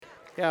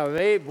Yeah,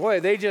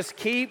 they just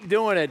keep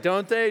doing it,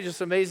 don't they?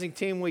 Just amazing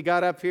team we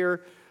got up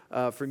here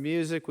for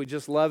music. We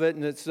just love it,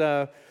 and it's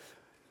well,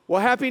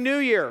 Happy New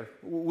Year.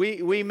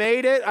 We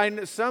made it.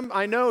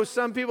 I know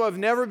some people have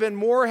never been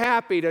more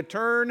happy to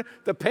turn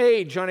the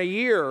page on a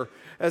year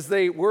as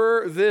they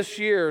were this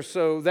year.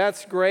 So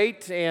that's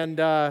great. And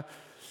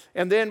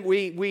then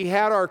we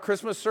had our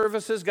Christmas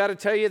services. Got to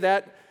tell you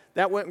that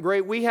went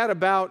great. We had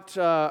about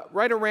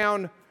right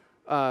around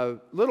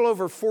little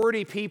over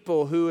 40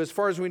 people who, as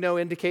far as we know,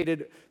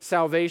 indicated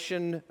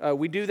salvation.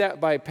 We do that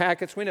by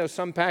packets. We know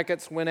some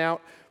packets went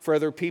out for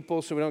other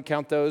people, so we don't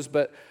count those,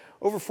 but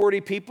over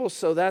 40 people,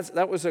 so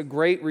that was a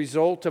great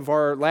result of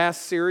our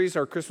last series,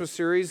 our Christmas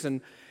series,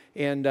 and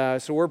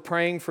so we're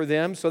praying for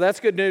them. So that's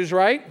good news,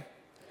 right?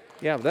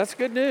 Yeah, that's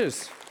good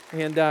news.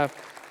 And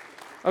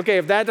okay,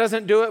 if that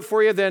doesn't do it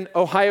for you, then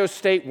Ohio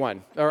State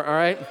won, all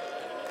right?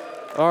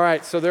 All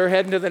right, so they're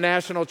heading to the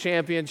national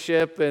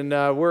championship, and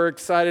we're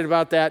excited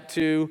about that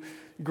too.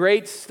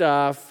 Great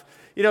stuff.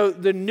 You know,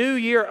 the new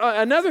year,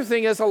 another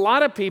thing is a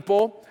lot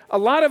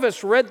of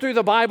us read through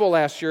the Bible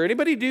last year.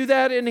 Anybody do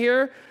that in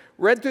here?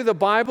 Read through the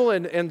Bible,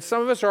 and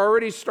some of us are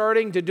already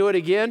starting to do it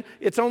again.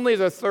 It's only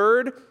the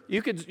 3rd.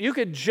 You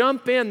could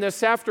jump in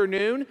this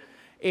afternoon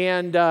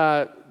and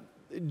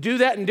do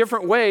that in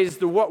different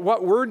ways.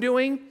 What we're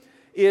doing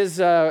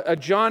is a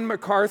John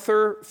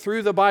MacArthur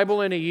through the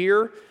Bible in a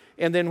year.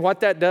 And then what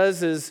that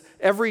does is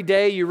every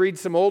day you read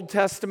some Old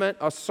Testament,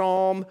 a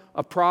Psalm,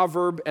 a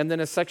Proverb, and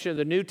then a section of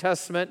the New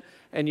Testament,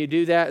 and you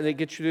do that, and it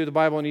gets you through the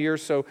Bible in a year.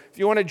 So if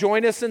you want to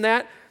join us in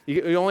that,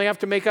 you only have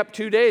to make up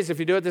 2 days. If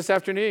you do it this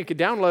afternoon, you can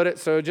download it.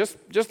 So just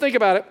think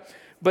about it.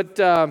 But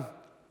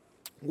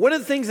one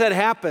of the things that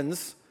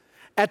happens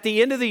at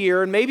the end of the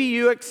year, and maybe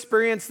you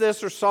experienced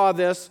this or saw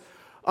this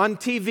on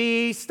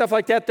TV, stuff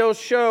like that, they'll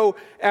show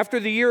after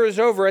the year is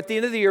over, at the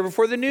end of the year,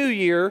 before the new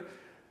year,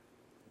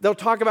 they'll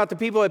talk about the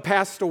people that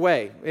passed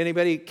away.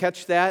 Anybody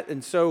catch that?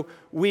 And so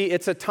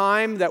it's a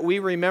time that we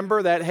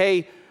remember that,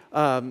 hey,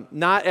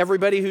 not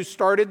everybody who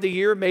started the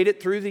year made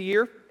it through the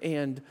year.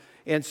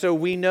 And so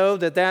we know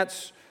that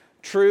that's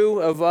true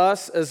of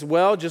us as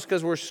well. Just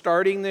because we're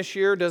starting this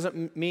year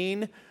doesn't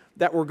mean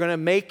that we're going to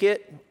make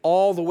it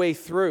all the way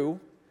through.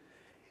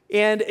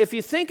 And if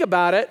you think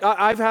about it,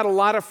 I've had a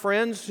lot of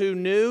friends who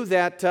knew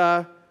that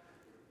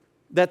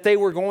they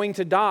were going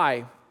to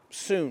die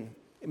soon.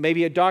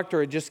 Maybe a doctor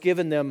had just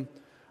given them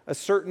a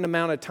certain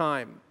amount of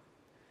time.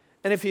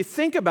 And if you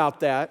think about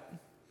that,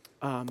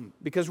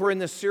 because we're in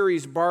this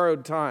series,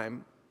 Borrowed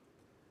Time,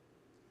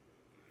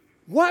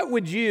 what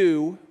would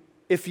you,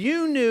 if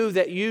you knew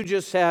that you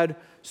just had,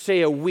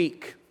 say, a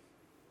week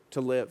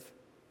to live,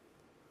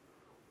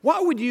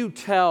 what would you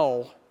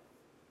tell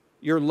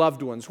your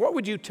loved ones? What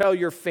would you tell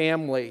your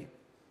family?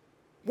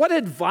 What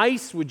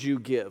advice would you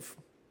give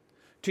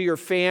to your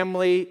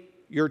family,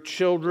 your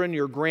children,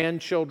 your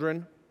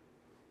grandchildren?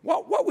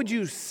 What would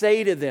you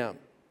say to them?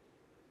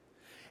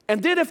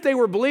 And then if they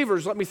were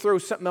believers, let me throw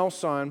something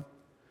else on.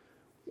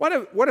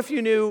 What if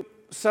you knew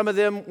some of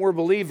them were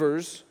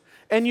believers,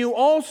 and you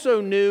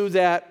also knew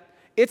that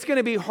it's going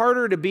to be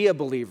harder to be a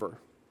believer,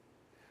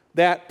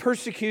 that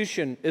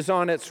persecution is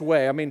on its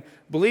way? I mean,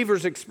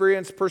 believers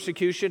experience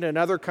persecution in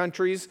other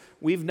countries.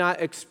 We've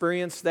not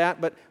experienced that,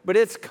 but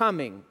it's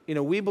coming. You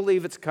know, we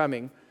believe it's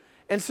coming.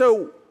 And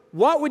so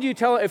what would you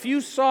tell, if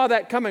you saw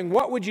that coming,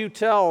 what would you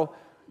tell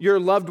your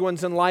loved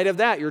ones in light of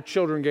that, your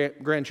children,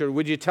 grandchildren?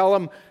 Would you tell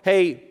them,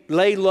 hey,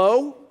 lay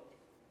low?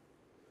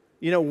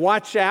 You know,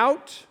 watch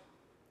out?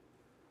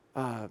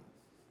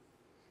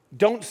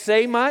 Don't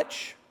say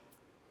much?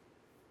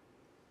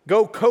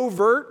 Go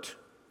covert?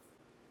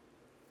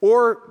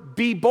 Or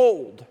be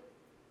bold?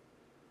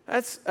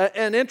 That's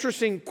an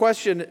interesting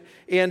question,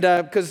 and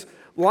because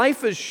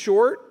life is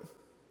short,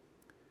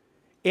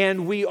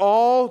 and we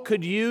all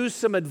could use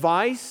some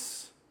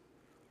advice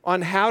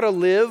on how to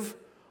live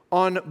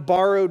on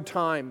borrowed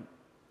time.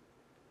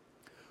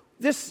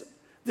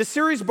 The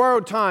series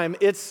Borrowed Time,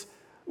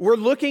 we're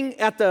looking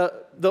at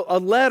a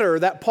letter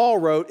that Paul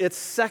wrote.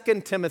 It's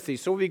 2 Timothy.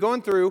 So we'll be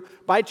going through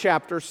by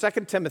chapter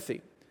 2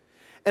 Timothy.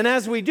 And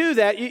as we do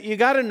that, you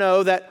got to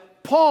know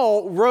that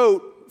Paul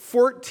wrote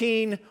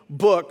 14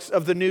 books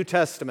of the New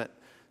Testament.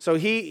 So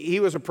he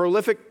was a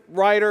prolific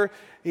writer.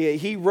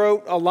 He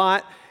wrote a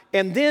lot.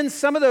 And then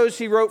some of those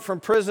he wrote from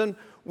prison.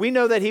 We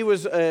know that he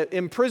was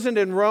imprisoned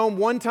in Rome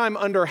one time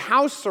under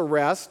house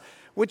arrest,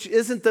 which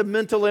isn't the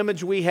mental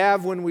image we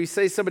have when we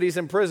say somebody's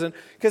in prison,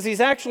 because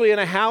he's actually in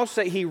a house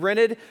that he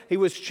rented. He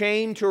was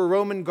chained to a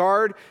Roman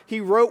guard.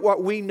 He wrote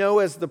what we know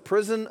as the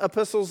prison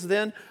epistles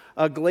then,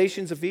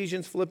 Galatians,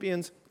 Ephesians,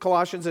 Philippians,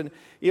 Colossians, and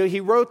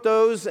he wrote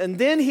those, and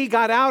then he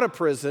got out of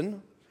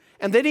prison,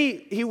 and then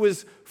he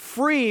was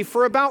free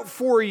for about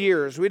 4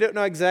 years. We don't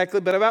know exactly,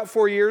 but about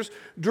 4 years.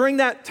 During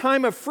that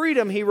time of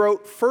freedom, he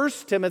wrote 1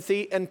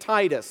 Timothy and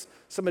Titus,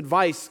 some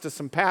advice to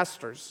some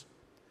pastors.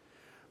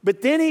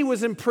 But then he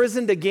was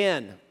imprisoned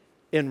again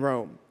in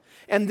Rome.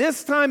 And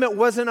this time it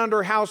wasn't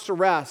under house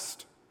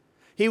arrest.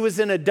 He was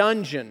in a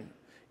dungeon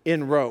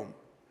in Rome.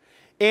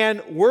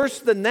 And worse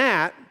than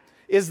that,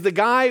 is the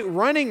guy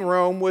running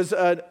Rome was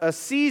a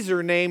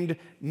Caesar named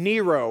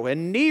Nero.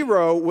 And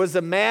Nero was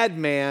a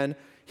madman.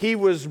 He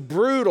was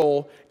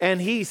brutal,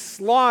 and he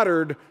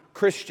slaughtered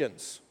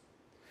Christians.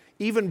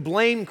 Even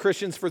blamed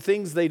Christians for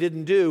things they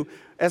didn't do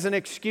as an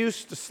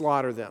excuse to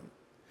slaughter them.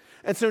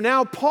 And so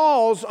now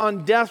Paul's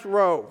on death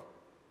row.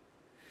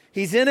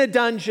 He's in a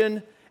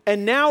dungeon,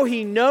 and now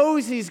he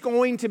knows he's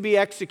going to be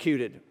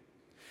executed.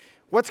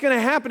 What's going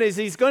to happen is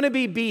he's going to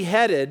be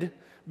beheaded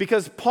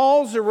because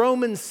Paul's a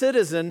Roman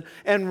citizen,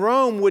 and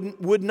Rome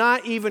would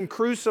not even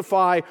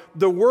crucify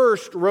the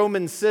worst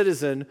Roman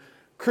citizen.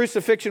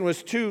 Crucifixion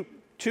was too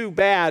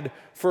bad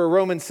for a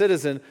Roman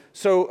citizen.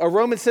 So a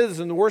Roman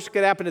citizen, the worst that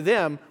could happen to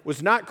them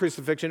was not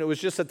crucifixion. It was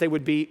just that they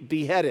would be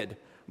beheaded.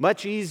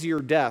 Much easier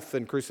death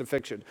than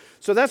crucifixion.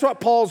 So that's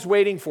what Paul's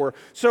waiting for.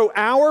 So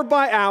hour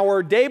by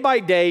hour, day by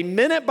day,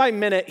 minute by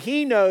minute,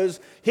 he knows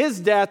his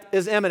death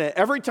is imminent.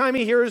 Every time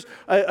he hears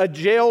a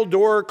jail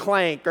door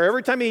clank, or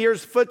every time he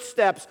hears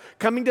footsteps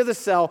coming to the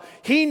cell,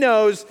 he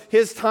knows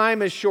his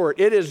time is short.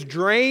 It is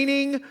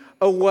draining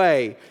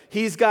away.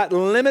 He's got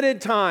limited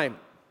time.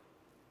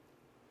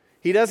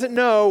 He doesn't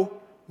know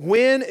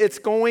when it's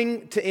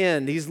going to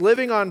end. He's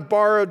living on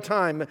borrowed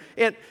time.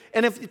 And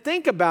if you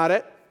think about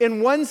it,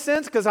 in one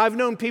sense, because I've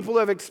known people who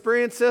have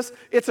experienced this,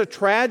 it's a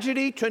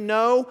tragedy to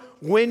know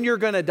when you're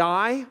going to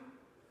die.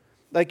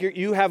 Like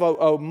you have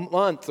a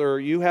month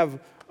or you have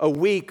a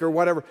week or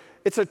whatever.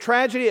 It's a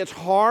tragedy. It's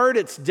hard.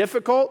 It's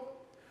difficult.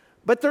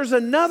 But there's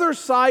another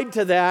side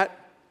to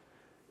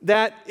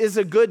that is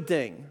a good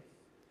thing.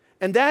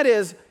 And that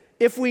is,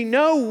 if we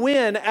know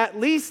when, at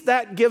least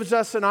that gives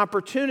us an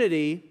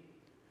opportunity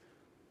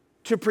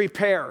to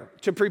prepare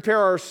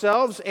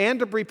ourselves and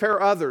to prepare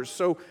others.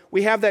 So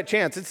we have that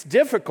chance. It's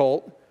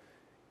difficult,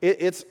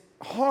 it's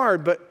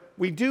hard, but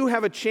we do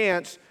have a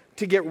chance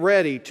to get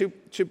ready, to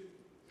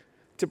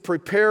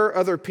prepare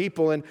other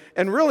people.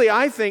 And really,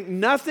 I think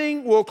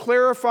nothing will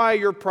clarify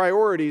your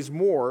priorities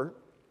more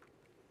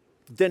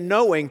than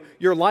knowing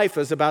your life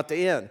is about to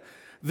end.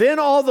 Then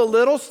all the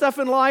little stuff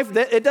in life,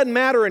 it doesn't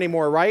matter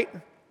anymore, right?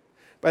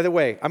 By the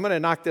way, I'm going to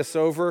knock this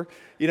over.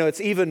 You know,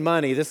 it's even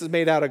money. This is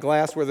made out of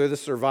glass, whether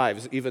this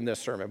survives, even this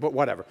sermon, but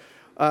whatever.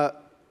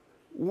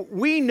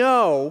 We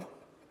know,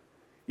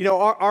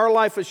 our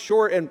life is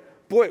short, and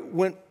boy,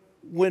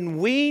 when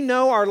we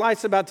know our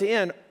life's about to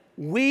end,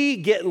 we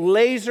get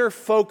laser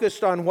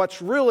focused on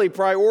what's really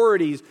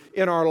priorities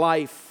in our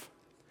life.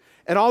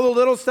 And all the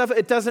little stuff,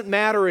 it doesn't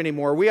matter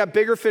anymore. We have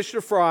bigger fish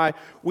to fry.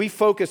 We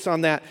focus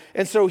on that.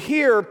 And so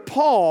here,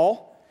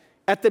 Paul,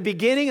 at the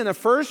beginning in the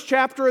first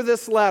chapter of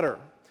this letter,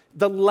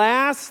 the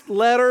last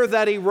letter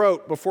that he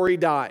wrote before he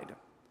died,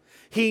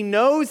 he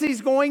knows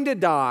he's going to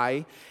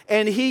die,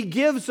 and he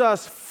gives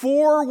us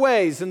 4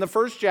 ways in the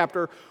first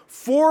chapter,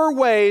 4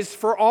 ways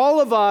for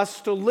all of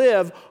us to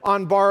live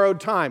on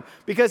borrowed time.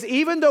 Because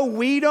even though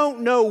we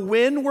don't know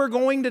when we're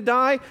going to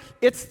die,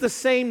 it's the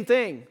same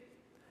thing.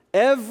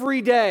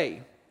 Every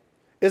day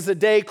is a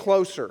day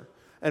closer,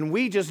 and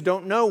we just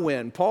don't know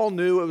when. Paul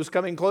knew it was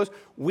coming close.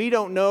 We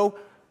don't know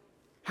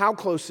how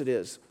close it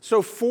is.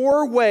 So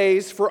 4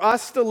 ways for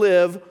us to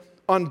live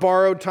on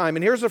borrowed time.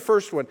 And here's the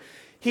first one.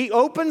 He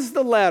opens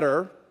the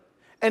letter,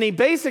 and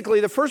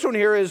the first one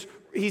here is,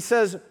 he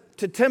says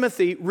to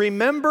Timothy,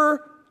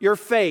 remember your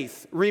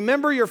faith.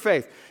 Remember your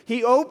faith.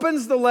 He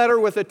opens the letter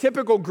with a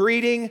typical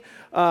greeting.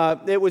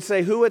 It would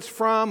say who it's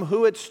from,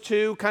 who it's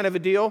to, kind of a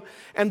deal.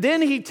 And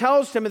then he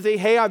tells Timothy,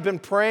 hey, I've been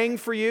praying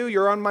for you.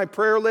 You're on my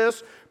prayer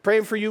list,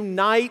 praying for you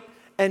night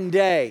and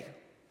day.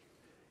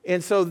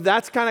 And so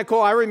that's kind of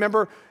cool. I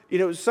remember,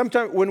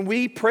 sometimes when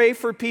we pray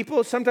for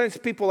people, sometimes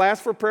people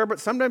ask for prayer, but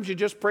sometimes you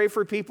just pray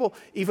for people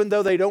even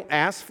though they don't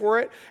ask for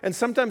it. And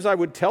sometimes I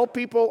would tell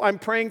people I'm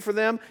praying for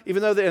them,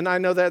 even though, and I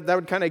know that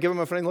would kind of give them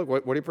a funny look.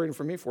 What are you praying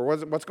for me for?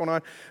 What's going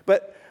on?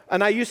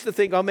 And I used to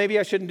think, maybe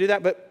I shouldn't do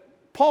that. But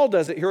Paul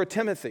does it here with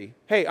Timothy.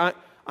 Hey,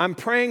 I'm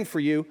praying for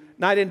you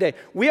night and day.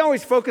 We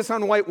always focus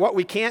on what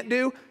we can't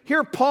do.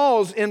 Here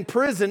Paul's in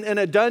prison in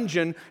a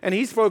dungeon, and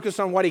he's focused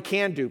on what he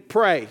can do.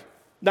 Pray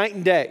night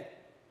and day.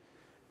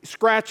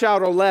 Scratch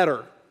out a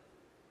letter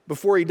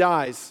before he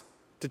dies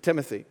to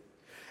Timothy.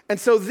 And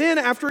so then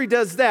after he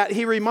does that,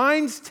 he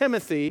reminds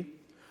Timothy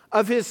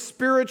of his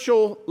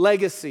spiritual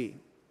legacy.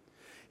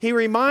 He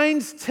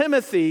reminds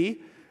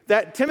Timothy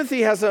that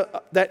Timothy has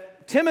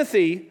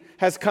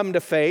come to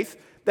faith,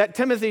 that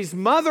Timothy's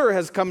mother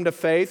has come to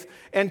faith,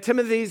 and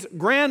Timothy's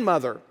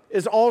grandmother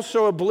is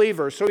also a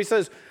believer. So he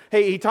says,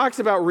 he talks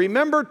about,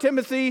 remember,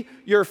 Timothy,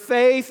 your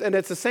faith, and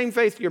it's the same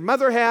faith your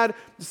mother had,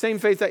 the same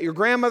faith that your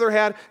grandmother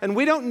had. And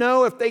we don't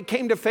know if they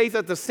came to faith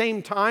at the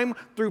same time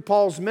through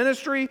Paul's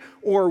ministry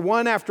or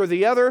one after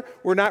the other.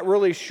 We're not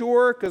really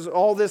sure because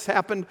all this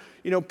happened,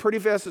 pretty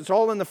fast. It's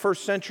all in the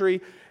first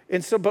century.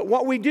 And so, but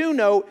what we do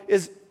know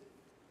is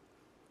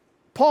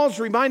Paul's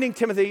reminding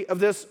Timothy of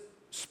this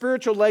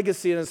spiritual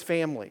legacy in his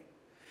family.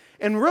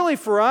 And really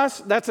for us,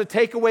 that's a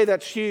takeaway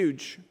that's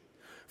huge.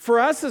 For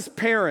us as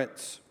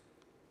parents,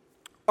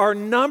 our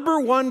number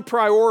one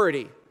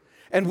priority,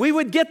 And we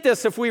would get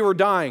this if we were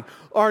dying.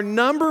 Our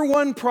number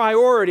one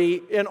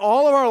priority in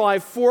all of our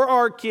life for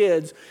our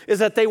kids is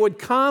that they would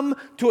come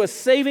to a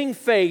saving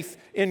faith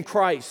in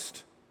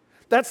Christ.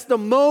 That's the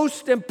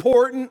most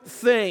important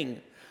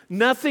thing.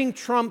 Nothing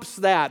trumps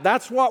that.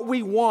 That's what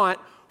we want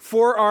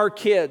for our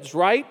kids,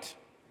 right?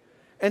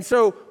 And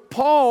so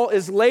Paul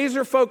is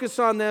laser focused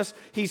on this.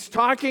 He's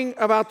talking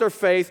about their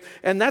faith,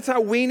 and that's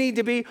how we need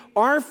to be.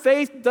 Our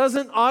faith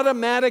doesn't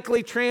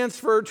automatically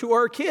transfer to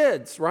our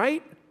kids,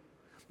 right?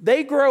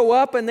 They grow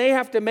up and they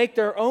have to make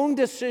their own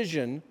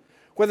decision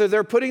whether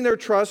they're putting their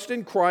trust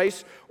in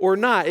Christ or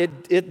not.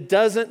 It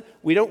doesn't,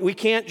 we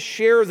can't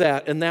share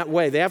that in that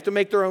way. They have to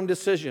make their own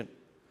decision.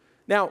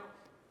 Now,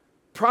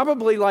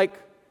 probably like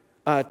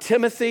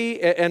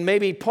Timothy and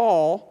maybe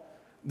Paul,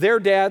 their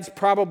dads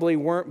probably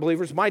weren't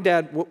believers. My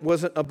dad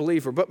wasn't a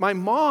believer, but my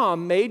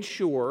mom made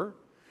sure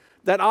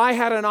that I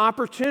had an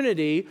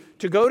opportunity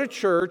to go to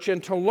church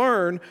and to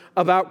learn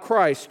about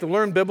Christ, to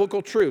learn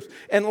biblical truth.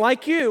 And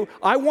like you,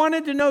 I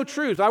wanted to know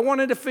truth. I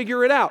wanted to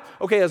figure it out.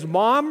 Okay, is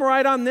mom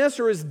right on this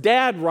or is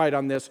dad right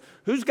on this?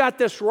 Who's got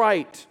this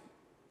right?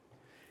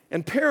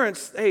 And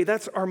parents, hey,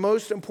 that's our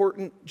most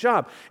important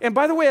job. And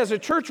by the way, as a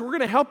church, we're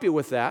going to help you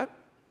with that.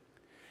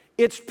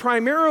 It's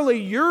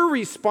primarily your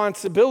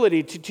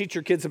responsibility to teach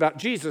your kids about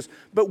Jesus,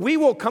 but we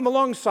will come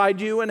alongside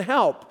you and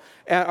help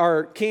at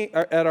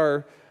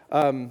our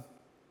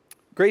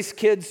Grace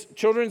Kids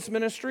Children's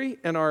Ministry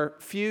and our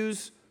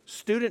Fuse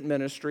Student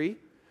Ministry.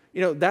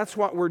 You know, that's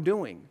what we're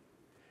doing.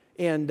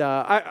 And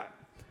I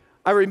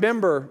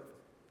remember,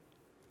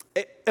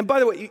 and by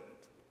the way,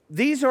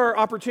 these are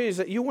opportunities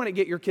that you want to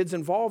get your kids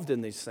involved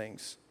in these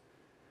things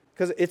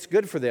because it's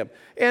good for them.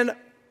 And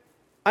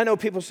I know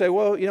people say,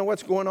 well, you know,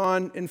 what's going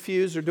on in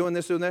Fuse? They're doing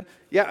this, doing that.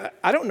 Yeah,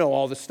 I don't know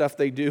all the stuff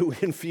they do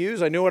in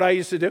Fuse. I know what I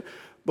used to do.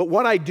 But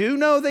what I do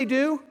know they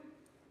do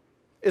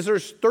is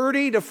there's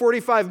 30 to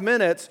 45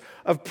 minutes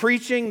of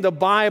preaching the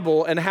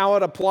Bible and how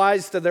it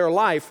applies to their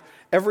life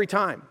every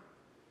time.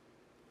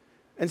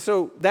 And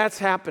so that's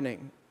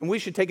happening, and we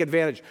should take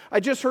advantage. I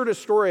just heard a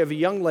story of a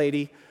young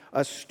lady,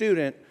 a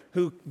student,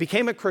 who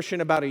became a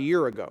Christian about a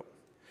year ago.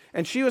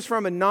 And she was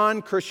from a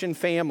non-Christian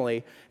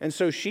family, and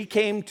so she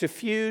came to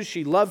Fuse.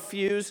 She loved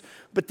Fuse,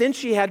 but then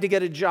she had to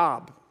get a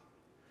job.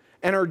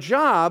 And her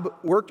job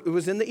it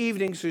was in the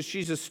evening, so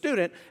she's a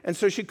student, and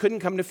so she couldn't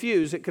come to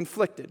Fuse. It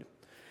conflicted.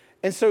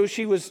 And so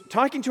she was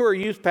talking to her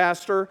youth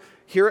pastor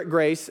here at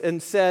Grace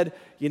and said,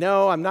 you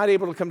know, I'm not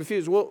able to come to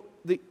Fuse. Well,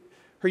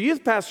 her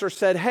youth pastor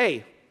said,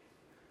 hey,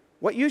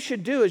 what you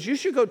should do is you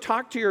should go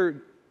talk to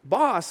your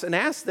boss and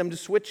ask them to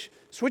switch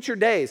your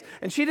days.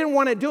 And she didn't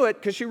want to do it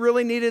because she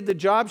really needed the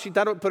job. She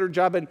thought it would put her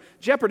job in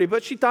jeopardy,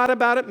 but she thought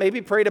about it,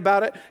 maybe prayed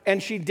about it,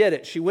 and she did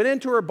it. She went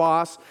into her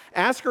boss,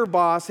 asked her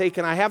boss, hey,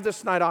 can I have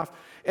this night off?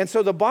 And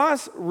so the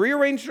boss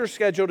rearranged her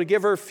schedule to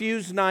give her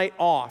Fuse night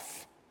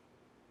off.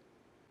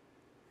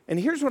 And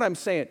here's what I'm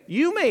saying.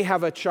 You may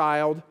have a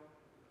child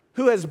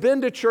who has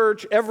been to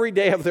church every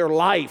day of their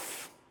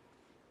life,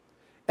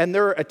 and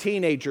they're a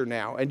teenager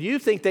now, and you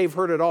think they've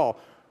heard it all.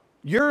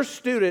 Your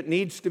student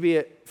needs to be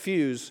at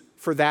Fuse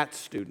for that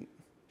student.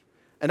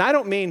 And I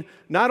don't mean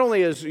not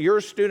only as your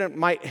student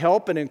might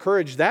help and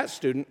encourage that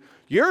student,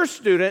 your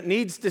student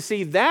needs to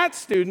see that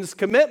student's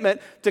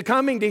commitment to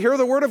coming to hear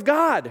the Word of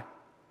God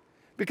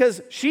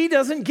because she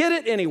doesn't get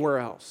it anywhere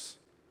else.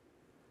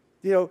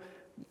 You know,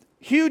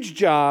 huge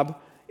job.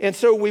 And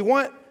so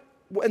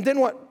and then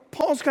what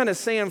Paul's kind of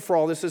saying for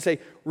all this is say,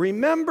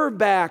 remember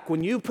back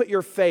when you put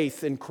your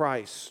faith in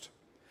Christ.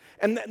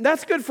 And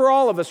that's good for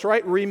all of us,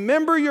 right?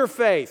 Remember your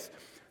faith.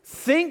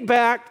 Think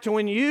back to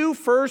when you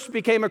first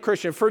became a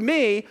Christian. For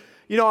me,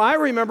 you know, I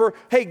remember,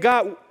 hey,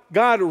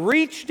 God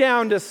reached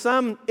down to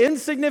some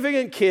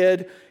insignificant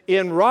kid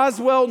in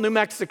Roswell, New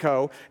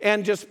Mexico,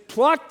 and just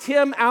plucked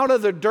him out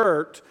of the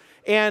dirt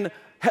and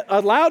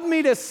allowed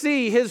me to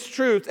see his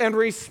truth and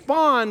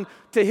respond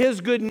to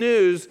his good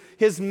news,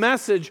 his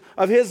message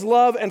of his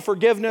love and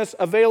forgiveness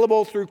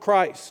available through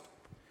Christ.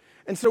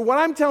 And so what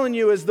I'm telling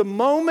you is the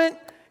moment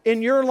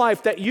in your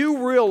life that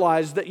you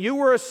realized that you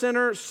were a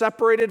sinner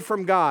separated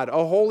from God,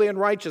 a holy and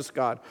righteous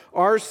God.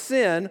 Our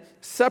sin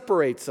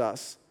separates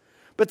us.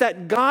 But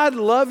that God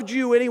loved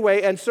you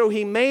anyway, and so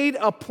he made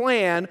a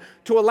plan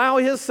to allow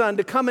his son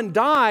to come and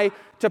die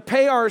to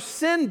pay our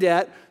sin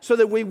debt so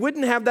that we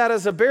wouldn't have that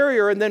as a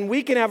barrier, and then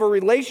we can have a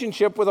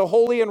relationship with a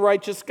holy and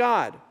righteous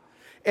God.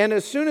 And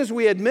as soon as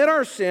we admit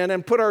our sin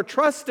and put our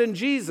trust in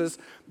Jesus,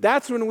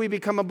 that's when we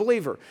become a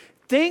believer.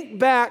 Think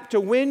back to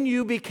when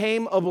you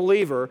became a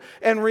believer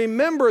and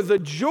remember the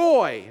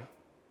joy,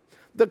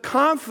 the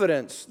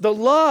confidence, the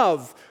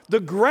love,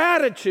 the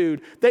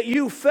gratitude that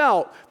you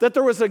felt that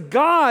there was a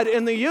God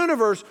in the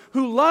universe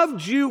who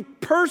loved you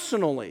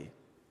personally.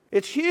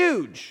 It's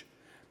huge.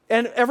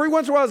 And every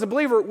once in a while as a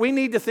believer, we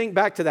need to think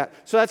back to that.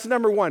 So that's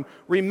number one.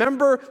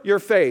 Remember your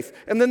faith.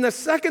 And then the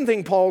second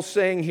thing Paul's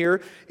saying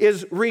here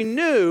is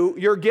renew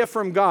your gift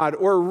from God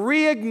or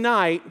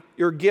reignite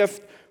your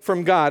gift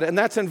from God. And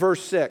that's in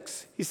verse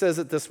 6. He says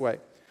it this way.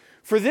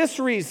 For this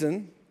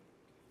reason,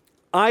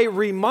 I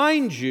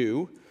remind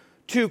you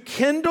to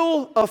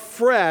kindle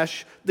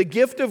afresh the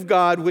gift of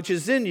God which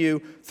is in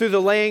you through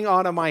the laying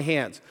on of my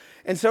hands.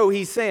 And so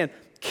he's saying,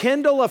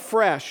 kindle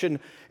afresh. And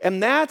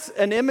that's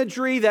an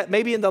imagery that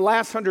maybe in the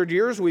last 100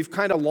 years we've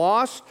kind of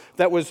lost,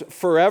 that was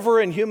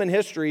forever in human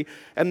history.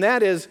 And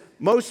that is,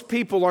 most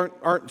people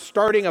aren't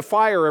starting a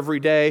fire every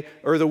day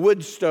or the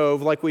wood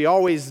stove like we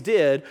always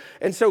did.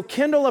 And so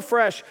kindle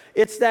afresh,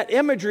 it's that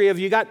imagery of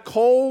you got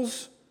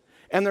coals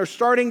and they're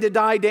starting to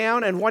die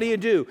down. And what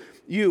do?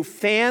 You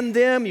fan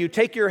them, you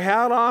take your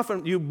hat off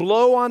and you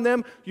blow on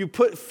them, you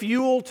put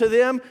fuel to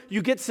them,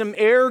 you get some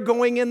air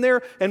going in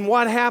there, and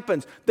what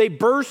happens? They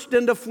burst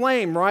into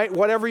flame, right?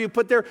 Whatever you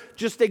put there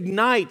just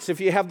ignites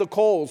if you have the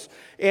coals.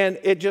 And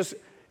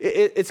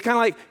it's kind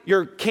of like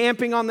you're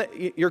camping,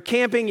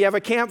 you have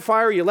a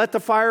campfire, you let the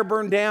fire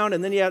burn down,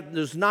 and then you have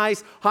those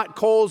nice hot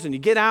coals, and you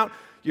get out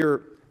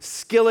your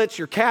skillets,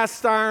 your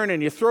cast iron,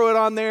 and you throw it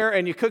on there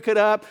and you cook it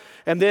up,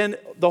 and then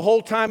the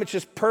whole time it's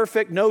just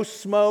perfect, no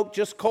smoke,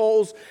 just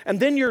coals, and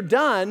then you're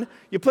done,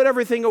 you put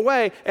everything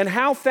away, and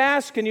how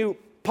fast can you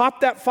pop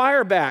that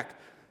fire back?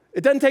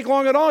 It doesn't take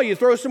long at all. You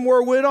throw some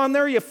more wood on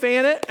there, you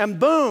fan it, and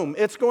boom,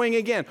 it's going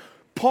again.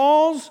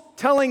 Paul's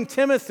telling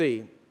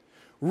Timothy,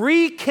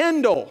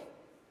 rekindle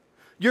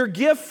your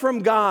gift from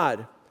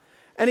God.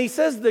 And he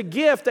says the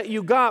gift that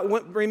you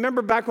got,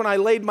 remember back when I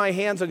laid my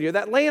hands on you,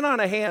 that laying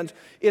on of hands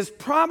is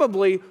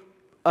probably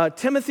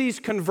Timothy's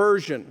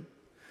conversion.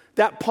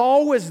 That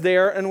Paul was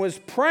there and was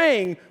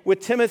praying with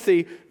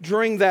Timothy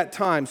during that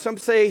time. Some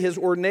say his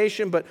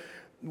ordination, but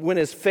when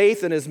his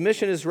faith and his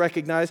mission is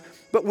recognized.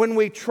 But when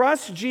we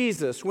trust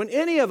Jesus, when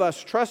any of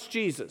us trust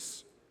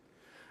Jesus,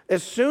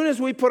 as soon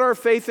as we put our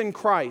faith in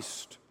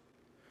Christ,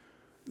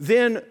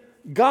 then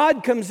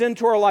God comes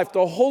into our life.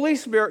 The Holy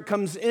Spirit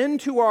comes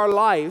into our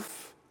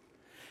life,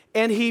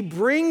 and he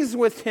brings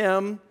with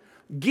him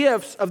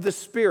gifts of the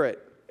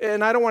Spirit.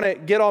 And I don't want to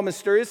get all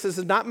mysterious. This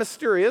is not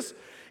mysterious.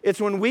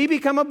 It's when we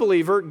become a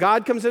believer,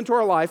 God comes into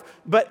our life.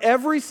 But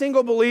every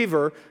single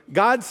believer,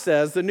 God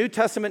says, the New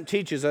Testament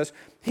teaches us,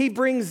 he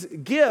brings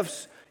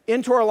gifts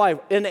into our life,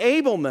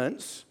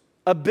 enablements,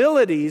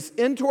 abilities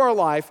into our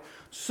life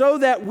so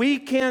that we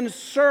can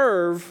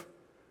serve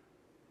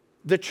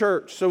the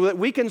church, so that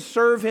we can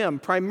serve him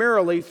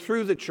primarily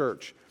through the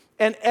church.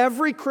 And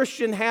every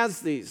Christian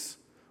has these,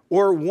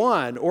 or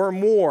one, or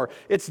more.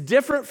 It's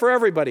different for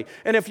everybody.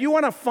 And if you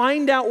want to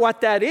find out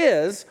what that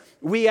is,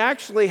 we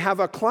actually have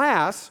a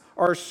class,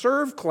 our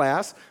Serve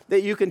class,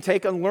 that you can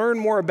take and learn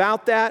more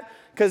about that,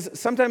 because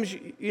sometimes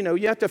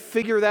you have to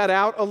figure that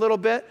out a little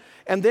bit,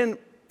 and then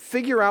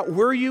figure out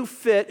where you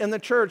fit in the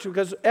church,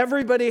 because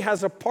everybody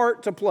has a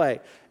part to play.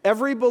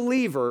 Every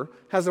believer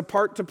has a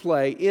part to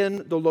play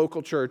in the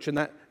local church, and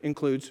that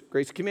includes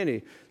Grace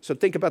Community. So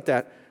think about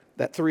that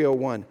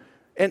 301.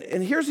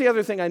 And here's the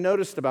other thing I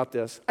noticed about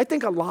this. I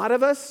think a lot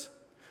of us,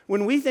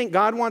 when we think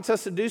God wants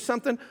us to do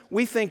something,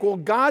 we think, well,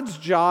 God's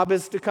job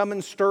is to come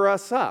and stir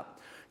us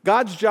up.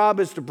 God's job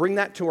is to bring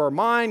that to our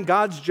mind.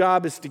 God's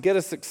job is to get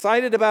us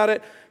excited about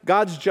it.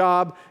 God's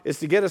job is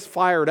to get us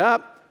fired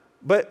up.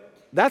 But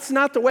that's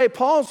not the way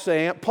Paul's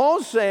saying it.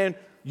 Paul's saying,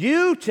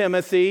 you,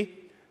 Timothy,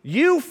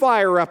 you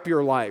fire up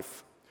your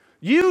life.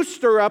 You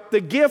stir up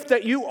the gift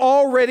that you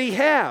already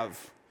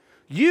have.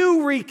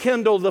 You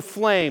rekindle the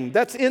flame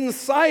that's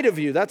inside of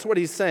you. That's what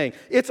he's saying.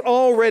 It's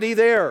already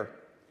there.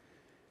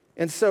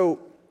 And so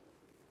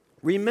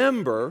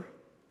remember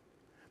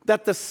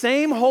that the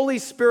same Holy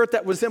Spirit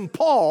that was in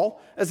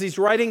Paul as he's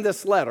writing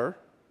this letter,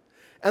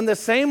 and the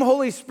same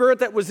Holy Spirit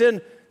that was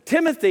in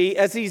Timothy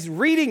as he's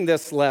reading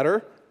this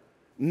letter,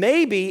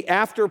 maybe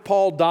after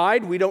Paul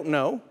died, we don't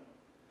know,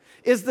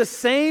 is the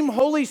same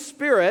Holy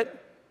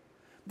Spirit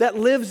that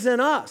lives in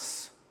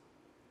us.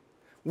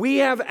 We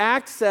have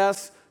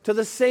access to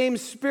the same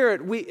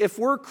Spirit. If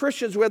we're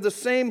Christians, we have the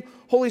same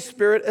Holy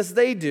Spirit as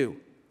they do.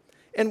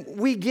 And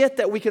we get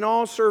that we can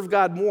all serve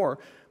God more.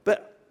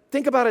 But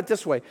think about it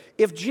this way.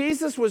 If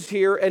Jesus was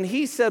here and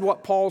he said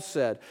what Paul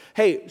said,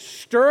 hey,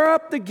 stir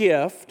up the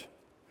gift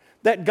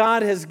that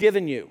God has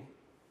given you,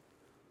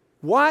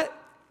 what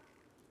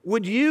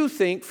would you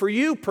think for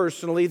you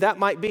personally that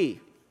might be?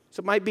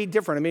 So it might be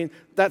different. I mean,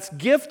 that's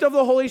gift of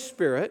the Holy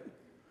Spirit.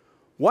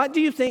 What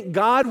do you think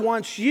God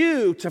wants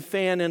you to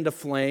fan into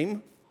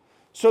flame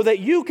so that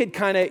you could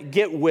kind of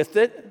get with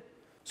it,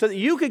 so that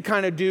you could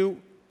kind of do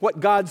what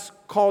God's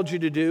called you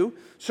to do,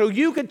 so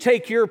you could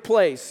take your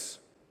place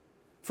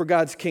for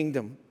God's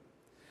kingdom?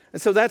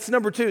 And so that's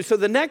number two. So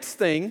the next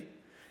thing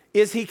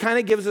is he kind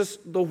of gives us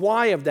the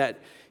why of that.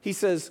 He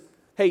says,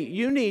 hey,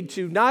 you need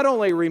to not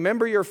only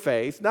remember your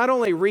faith, not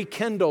only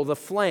rekindle the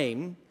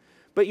flame,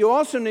 but you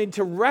also need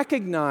to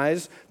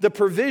recognize the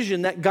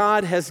provision that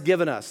God has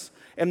given us.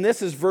 And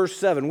this is verse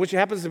 7, which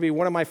happens to be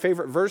one of my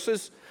favorite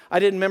verses. I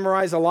didn't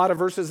memorize a lot of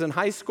verses in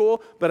high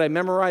school, but I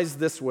memorized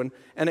this one,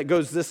 and it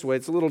goes this way.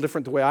 It's a little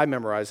different the way I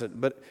memorize it,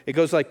 but it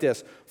goes like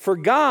this. For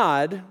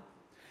God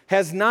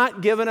has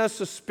not given us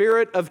a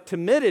spirit of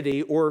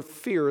timidity, or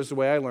fear is the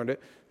way I learned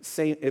it.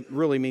 It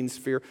really means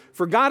fear.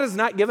 For God has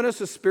not given us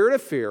a spirit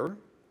of fear,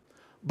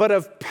 but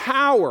of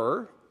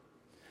power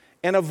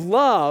and of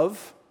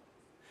love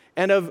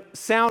and of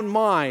sound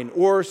mind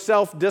or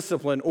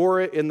self-discipline,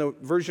 or in the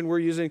version we're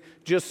using,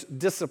 just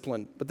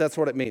discipline, but that's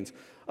what it means,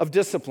 of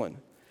discipline.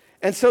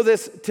 And so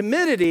this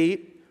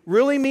timidity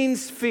really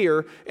means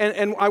fear,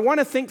 and I want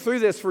to think through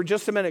this for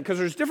just a minute because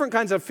there's different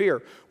kinds of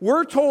fear.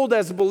 We're told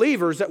as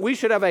believers that we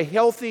should have a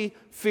healthy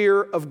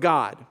fear of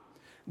God.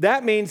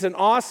 That means an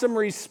awesome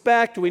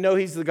respect. We know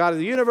He's the God of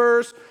the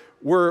universe.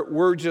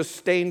 We're just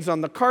stains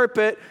on the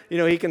carpet.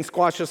 He can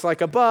squash us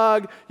like a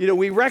bug.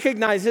 We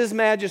recognize His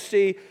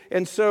majesty,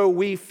 and so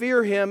we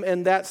fear Him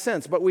in that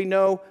sense, but we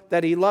know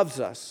that He loves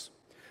us.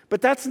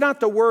 But that's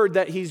not the word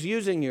that He's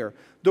using here.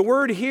 The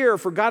word here,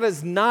 for God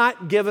has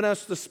not given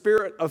us the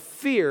spirit of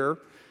fear.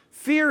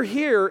 Fear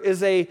here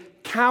is a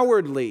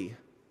cowardly,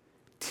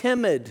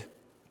 timid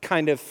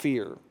kind of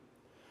fear,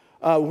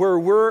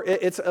 where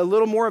it's a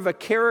little more of a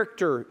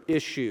character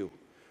issue,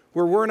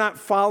 where we're not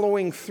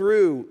following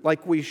through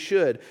like we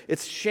should.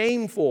 It's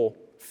shameful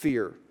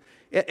fear.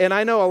 And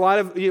I know a lot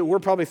of we're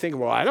probably thinking,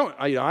 well,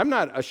 I'm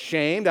not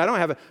ashamed. I don't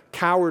have a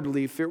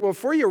cowardly fear. Well,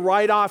 before you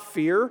write off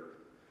fear,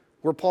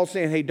 where Paul's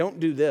saying, hey, don't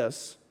do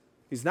this.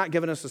 He's not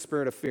giving us a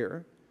spirit of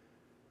fear.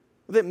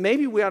 Then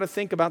maybe we ought to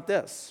think about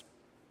this.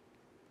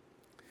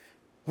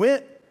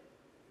 Do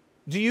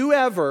you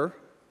ever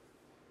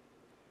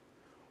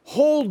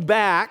hold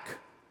back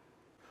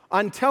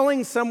on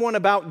telling someone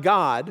about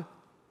God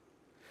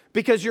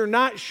because you're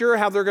not sure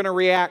how they're going to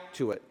react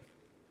to it?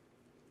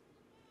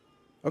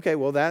 Okay,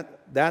 well,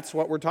 that's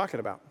what we're talking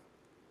about.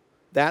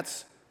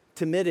 That's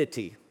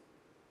timidity.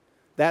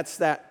 That's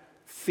that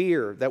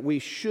fear that we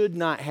should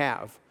not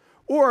have.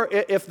 Or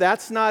if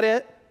that's not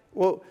it,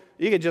 well,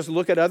 you could just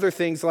look at other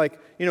things like,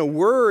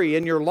 worry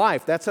in your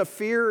life. That's a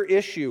fear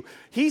issue.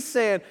 He's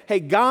saying,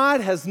 hey,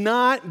 God has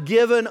not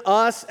given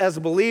us as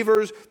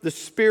believers the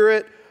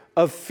spirit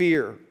of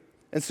fear.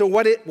 And so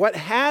what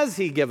has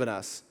He given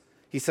us?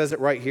 He says it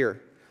right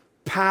here.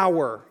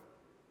 Power.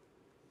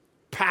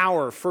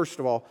 Power, first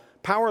of all.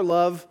 Power,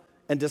 love,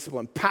 and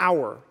discipline.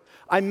 Power.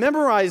 I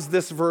memorized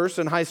this verse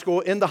in high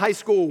school, in the high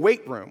school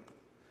weight room.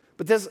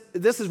 But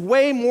this is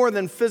way more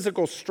than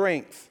physical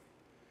strength.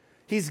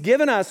 He's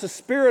given us a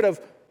spirit of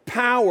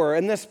power,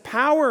 and this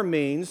power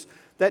means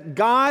that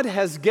God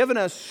has given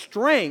us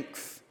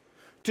strength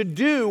to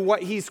do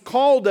what He's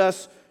called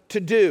us to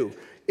do.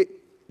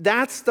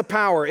 That's the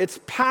power.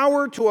 It's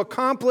power to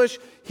accomplish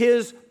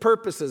His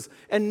purposes.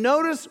 And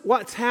notice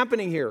what's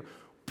happening here.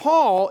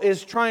 Paul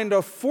is trying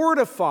to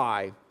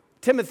fortify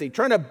Timothy,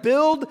 trying to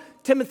build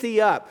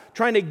Timothy up,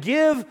 trying to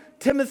give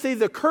Timothy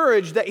the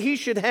courage that he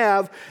should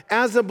have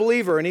as a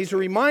believer. And he's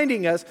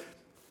reminding us,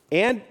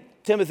 and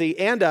Timothy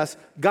and us,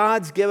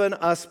 God's given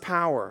us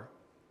power.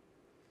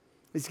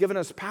 He's given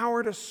us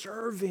power to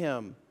serve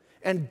Him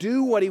and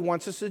do what He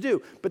wants us to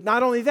do. But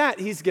not only that,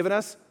 He's given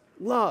us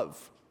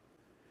love.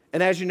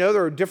 And as you know,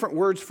 there are different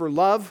words for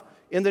love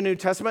in the New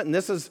Testament, and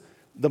this is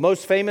the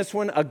most famous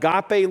one,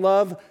 agape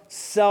love,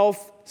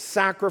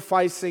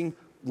 self-sacrificing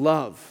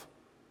love.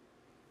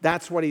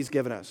 That's what He's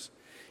given us.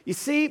 You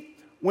see,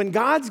 when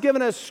God's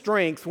given us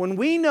strength, when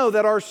we know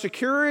that our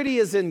security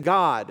is in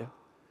God,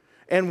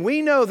 and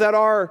we know that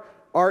our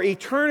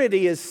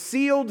eternity is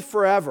sealed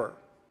forever,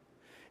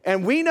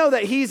 and we know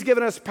that He's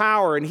given us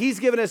power and He's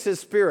given us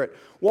His Spirit,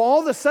 well, all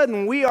of a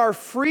sudden we are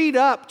freed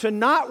up to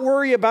not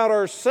worry about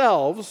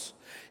ourselves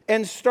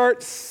and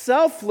start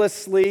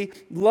selflessly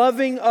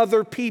loving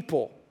other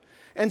people.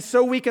 And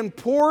so we can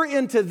pour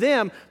into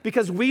them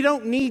because we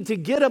don't need to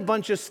get a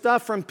bunch of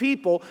stuff from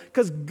people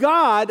because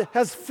God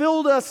has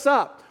filled us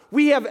up.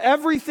 We have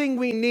everything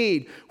we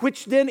need,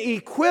 which then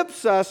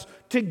equips us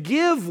to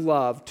give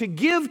love, to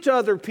give to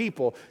other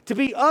people, to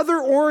be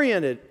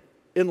other-oriented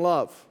in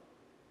love.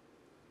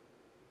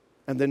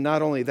 And then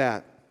not only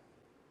that,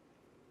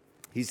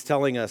 He's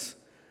telling us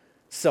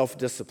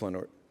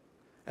self-discipline.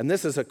 And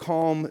this is a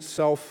calm,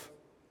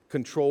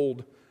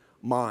 self-controlled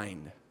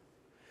mind.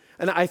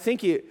 And I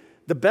think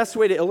the best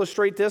way to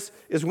illustrate this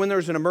is when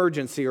there's an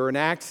emergency or an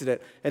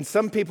accident and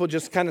some people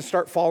just kind of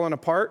start falling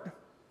apart.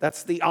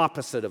 That's the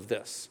opposite of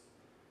this,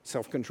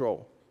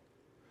 self-control.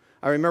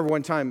 I remember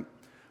one time,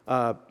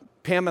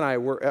 Pam and I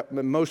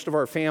most of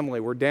our family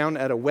were down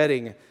at a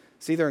wedding.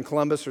 It's either in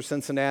Columbus or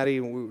Cincinnati.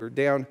 And we were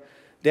down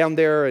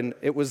there, and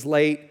it was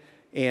late.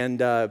 And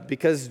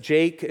because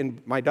Jake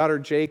and my daughter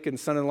Jake and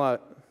son-in-law,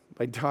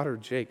 my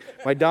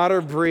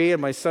daughter Bree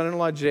and my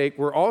son-in-law Jake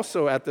were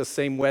also at the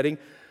same wedding.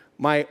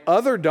 My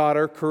other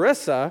daughter,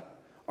 Carissa,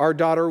 our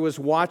daughter was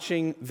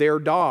watching their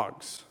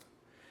dogs.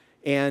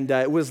 And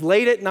it was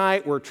late at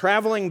night. We're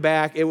traveling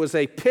back. It was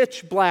a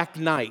pitch black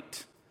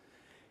night.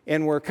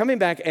 And we're coming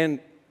back, and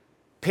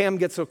Pam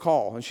gets a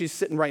call, and she's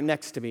sitting right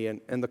next to me.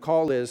 And the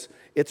call is,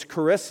 it's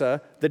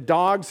Carissa. The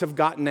dogs have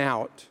gotten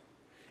out.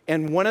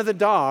 And one of the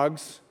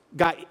dogs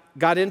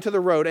got into the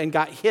road and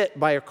got hit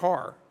by a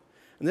car.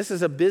 And this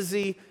is a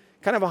busy,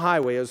 kind of a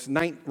highway. It was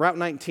Route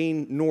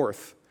 19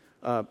 north.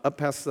 Up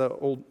past the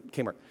old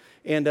Kmart.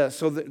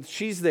 And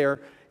she's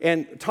there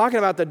and talking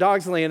about the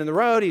dog's laying in the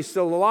road. He's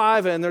still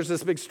alive, and there's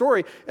this big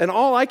story. And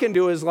all I can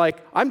do is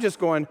I'm just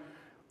going,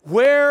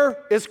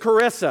 where is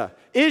Carissa?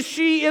 Is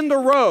she in the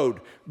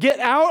road? Get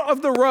out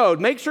of the road.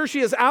 Make sure she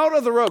is out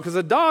of the road because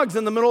the dog's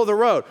in the middle of the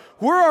road.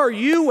 Where are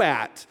you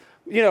at?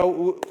 You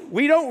know,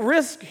 we don't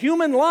risk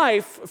human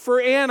life for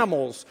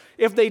animals.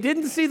 If they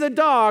didn't see the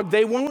dog,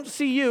 they won't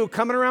see you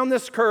coming around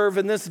this curve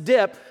and this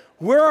dip.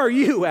 Where are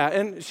you at?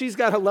 And she's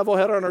got a level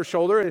head on her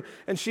shoulder,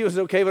 and she was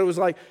okay, but it was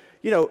like,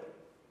 you know,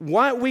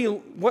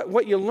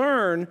 what you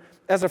learn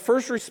as a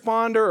first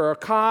responder or a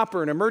cop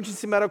or an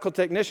emergency medical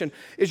technician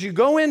is you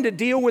go in to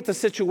deal with the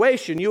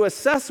situation, you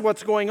assess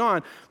what's going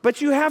on, but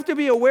you have to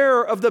be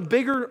aware of the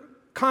bigger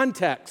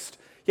context.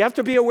 You have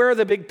to be aware of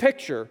the big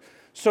picture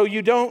so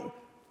you don't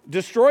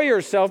destroy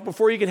yourself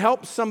before you can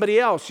help somebody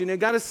else. You know, you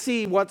got to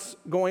see what's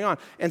going on.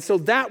 And so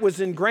that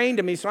was ingrained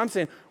in me. So I'm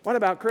saying, what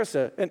about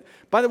Krista? And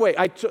by the way,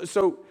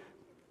 so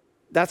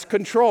that's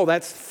control.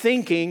 That's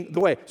thinking the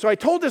way. So I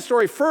told this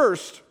story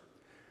first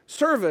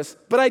service,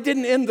 but I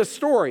didn't end the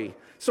story.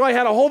 So I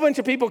had a whole bunch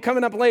of people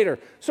coming up later.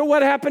 So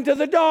what happened to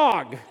the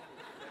dog?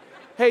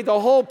 Hey, the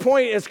whole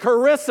point is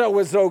Carissa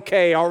was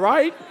okay, all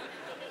right?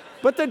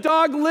 But the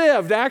dog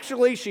lived.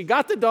 Actually, she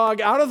got the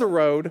dog out of the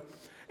road.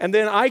 And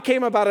then I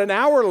came about an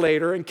hour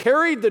later and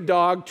carried the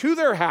dog to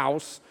their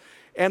house,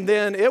 and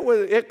then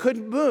it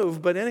couldn't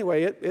move, but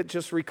anyway, it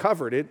just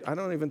recovered. I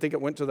don't even think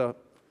it went to the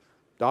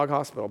dog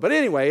hospital. But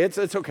anyway, it's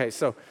okay.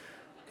 So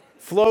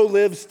Flo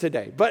lives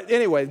today. But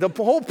anyway, the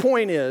whole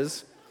point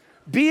is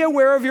be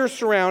aware of your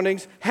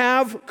surroundings,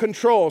 have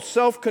control,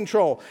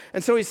 self-control.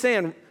 And so he's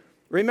saying,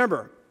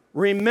 remember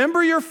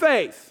your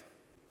faith.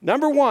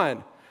 Number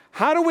one,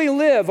 how do we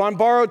live on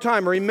borrowed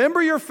time?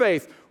 Remember your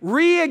faith.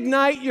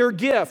 Reignite your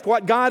gift,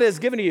 what God has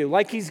given to you,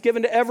 like he's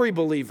given to every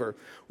believer.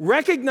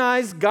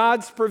 Recognize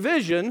God's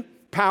provision,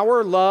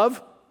 power,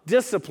 love,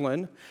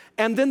 discipline.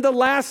 And then the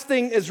last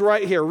thing is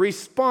right here.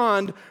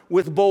 Respond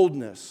with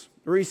boldness.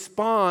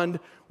 Respond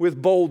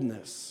with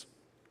boldness.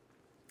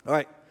 All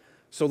right.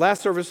 So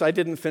last service, I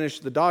didn't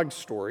finish the dog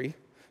story.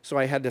 So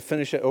I had to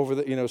finish it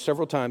over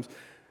several times.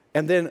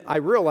 And then I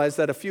realized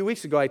that a few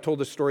weeks ago, I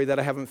told a story that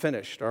I haven't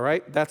finished. All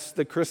right. That's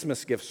the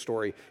Christmas gift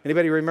story.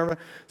 Anybody remember?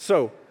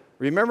 So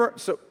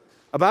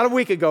about a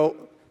week ago,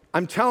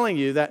 I'm telling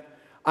you that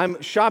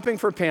I'm shopping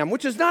for Pam,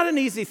 which is not an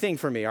easy thing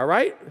for me, all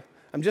right?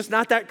 I'm just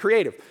not that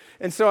creative.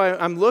 And so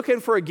I'm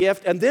looking for a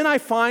gift, and then I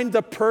find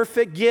the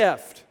perfect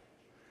gift.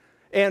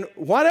 And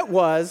what it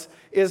was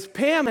is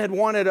Pam had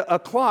wanted a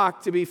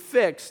clock to be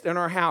fixed in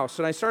our house,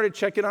 and I started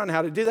checking on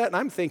how to do that, and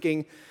I'm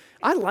thinking,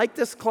 I like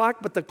this clock,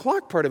 but the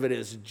clock part of it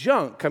is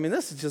junk. I mean,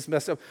 this is just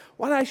messed up.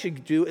 What I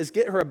should do is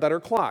get her a better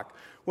clock.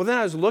 Well, then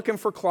I was looking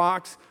for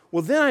clocks.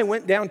 Well, then I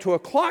went down to a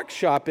clock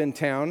shop in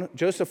town,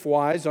 Joseph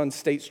Wise on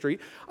State Street.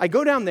 I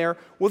go down there.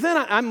 Well, then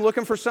I'm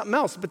looking for something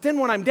else. But then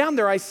when I'm down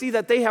there, I see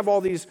that they have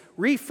all these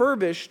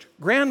refurbished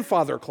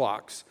grandfather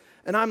clocks.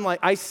 And I'm like,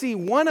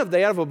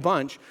 they have a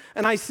bunch,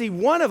 and I see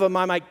one of them,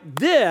 I'm like,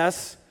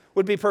 this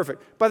would be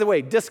perfect. By the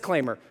way,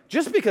 disclaimer,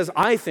 just because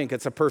I think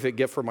it's a perfect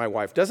gift for my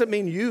wife doesn't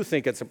mean you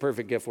think it's a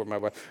perfect gift for my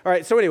wife. All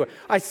right, so anyway,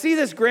 I see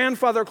this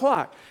grandfather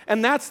clock,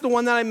 and that's the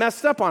one that I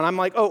messed up on. I'm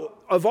like, oh,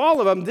 of all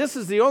of them, this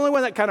is the only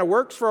one that kind of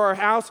works for our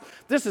house.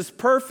 This is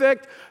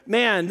perfect.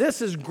 Man,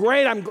 this is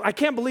great. I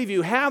can't believe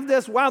you have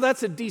this. Wow,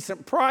 that's a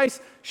decent price.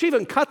 She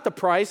even cut the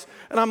price,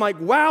 and I'm like,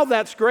 wow,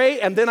 that's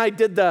great. And then I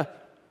did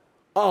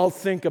I'll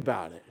think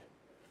about it.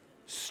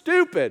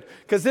 Stupid,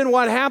 because then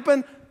what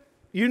happened?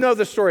 You know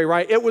the story,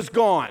 right? It was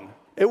gone.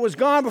 It was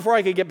gone before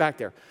I could get back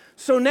there.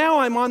 So now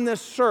I'm on this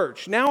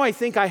search. Now I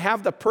think I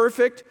have the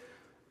perfect,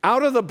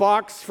 out of the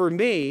box for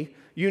me,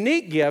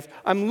 unique gift.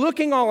 I'm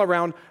looking all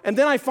around, and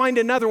then I find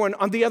another one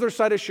on the other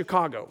side of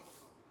Chicago.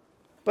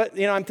 But,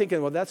 I'm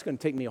thinking, well, that's going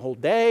to take me a whole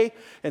day,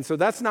 and so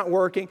that's not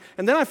working.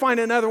 And then I find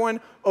another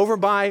one over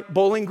by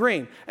Bowling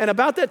Green. And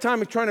about that time,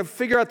 I'm trying to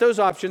figure out those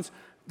options.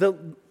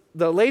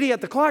 The lady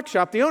at the clock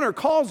shop, the owner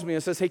calls me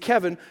and says, hey,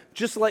 Kevin,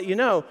 just to let you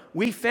know,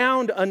 we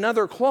found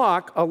another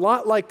clock, a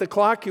lot like the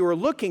clock you were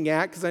looking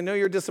at, because I know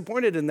you're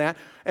disappointed in that,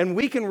 and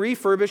we can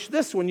refurbish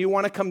this one. You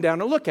want to come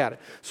down and look at it.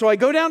 So I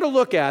go down to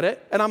look at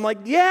it, and I'm like,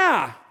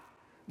 yeah,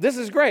 this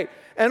is great.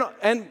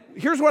 And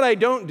here's what I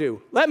don't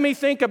do. Let me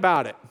think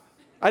about it.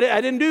 I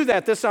didn't do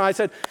that this time. I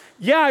said,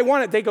 yeah, I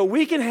want it. They go,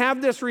 we can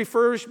have this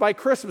refurbished by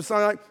Christmas. And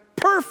I'm like,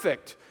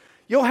 perfect.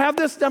 You'll have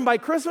this done by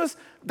Christmas?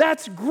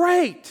 That's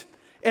great.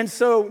 And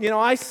so,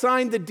 I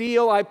signed the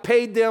deal, I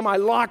paid them, I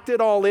locked it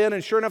all in,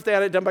 and sure enough, they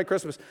had it done by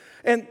Christmas.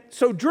 And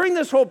so during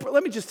this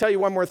let me just tell you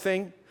one more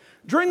thing.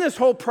 During this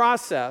whole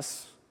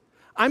process,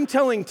 I'm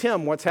telling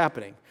Tim what's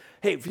happening.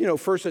 Hey,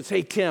 first it's,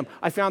 hey, Tim,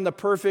 I found the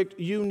perfect,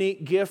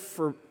 unique gift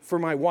for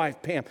my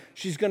wife, Pam.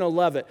 She's going to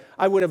love it.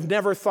 I would have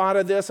never thought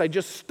of this. I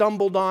just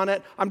stumbled on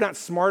it. I'm not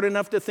smart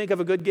enough to think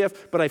of a good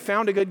gift, but I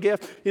found a good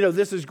gift.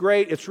 This is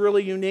great. It's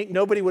really unique.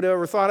 Nobody would have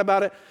ever thought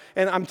about it.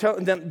 And I'm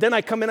telling them, then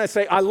I come in, I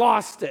say, I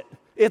lost it.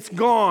 It's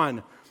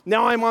gone.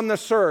 Now I'm on the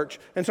search.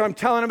 And so I'm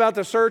telling about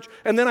the search,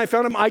 and then I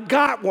found him, I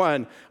got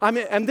one.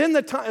 And then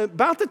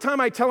about the time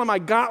I tell him I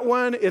got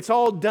one, it's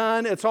all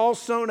done, it's all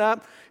sewn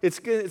up, it's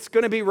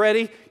going to be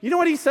ready. You know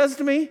what he says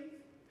to me?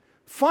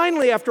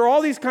 Finally, after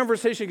all these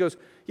conversations, he goes,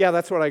 yeah,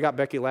 that's what I got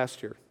Becky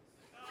last year.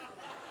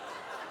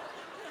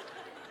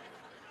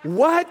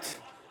 What?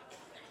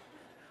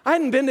 I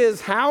hadn't been to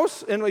his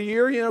house in a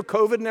year,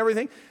 COVID and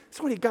everything.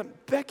 So when he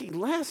got Becky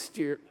last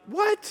year,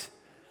 what?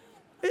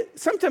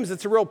 Sometimes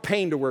it's a real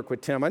pain to work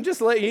with Tim.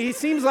 He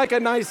seems like a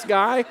nice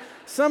guy.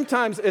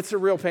 Sometimes it's a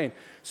real pain.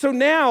 So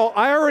now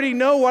I already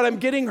know what I'm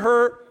getting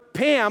her,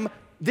 Pam,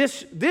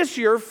 this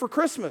year for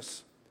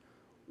Christmas.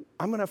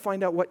 I'm going to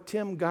find out what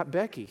Tim got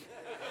Becky.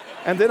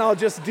 And then I'll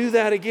just do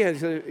that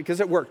again because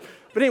it worked.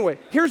 But anyway,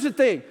 here's the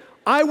thing.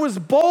 I was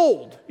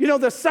bold.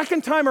 The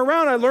second time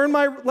around, I learned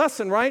my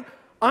lesson, right?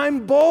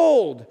 I'm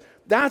bold.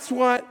 That's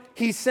what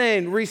he's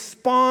saying.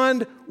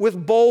 Respond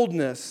with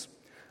boldness.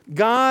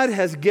 God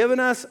has given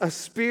us a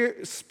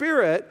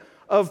spirit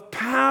of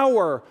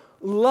power,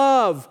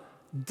 love,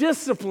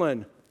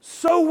 discipline.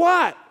 So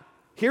what?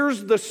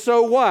 Here's the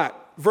so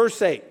what.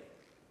 Verse 8.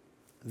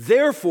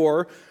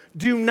 Therefore,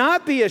 do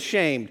not be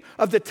ashamed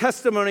of the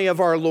testimony of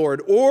our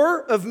Lord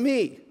or of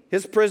me,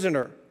 his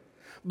prisoner,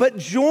 but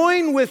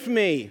join with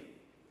me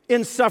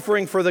in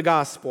suffering for the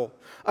gospel,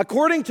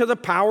 according to the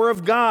power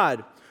of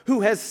God,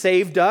 who has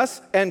saved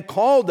us and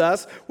called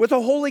us with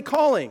a holy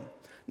calling,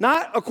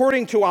 not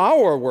according to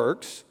our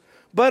works,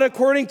 but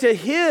according to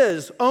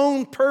his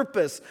own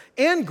purpose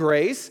and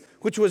grace,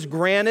 which was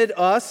granted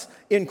us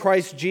in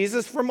Christ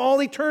Jesus from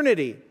all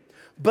eternity,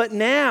 but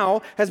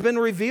now has been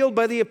revealed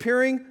by the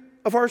appearing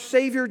of our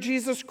Savior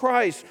Jesus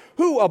Christ,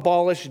 who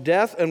abolished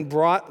death and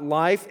brought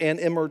life and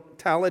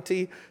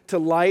immortality to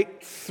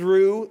light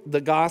through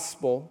the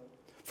gospel,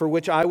 for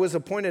which I was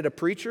appointed a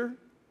preacher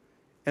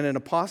and an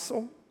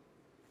apostle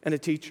and a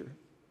teacher.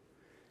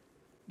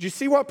 Do you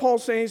see what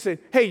Paul's saying? He's saying,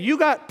 hey, you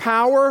got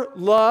power,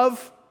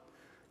 love,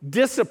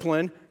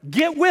 discipline.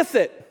 Get with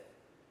it.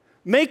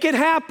 Make it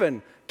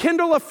happen.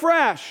 Kindle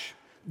afresh.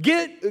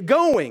 Get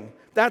going.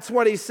 That's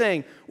what he's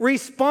saying.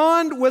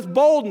 Respond with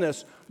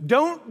boldness.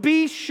 Don't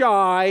be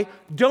shy.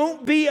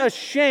 Don't be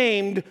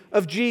ashamed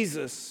of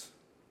Jesus.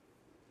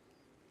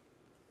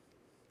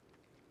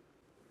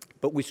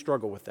 But we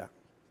struggle with that.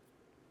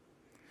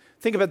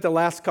 Think about the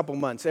last couple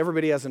months.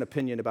 Everybody has an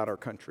opinion about our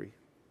country.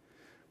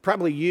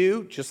 Probably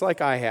you, just like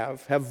I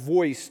have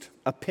voiced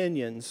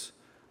opinions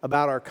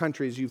about our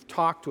country as you've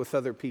talked with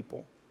other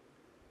people.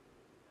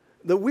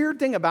 The weird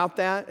thing about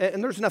that,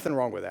 and there's nothing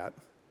wrong with that,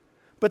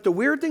 but the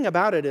weird thing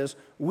about it is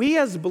we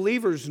as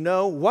believers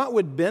know what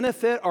would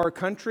benefit our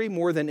country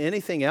more than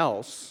anything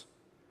else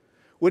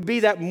would be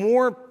that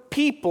more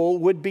people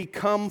would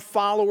become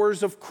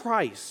followers of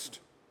Christ.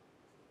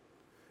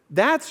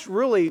 That's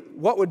really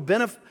what would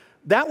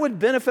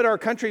benefit our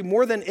country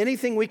more than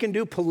anything we can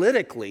do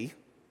politically.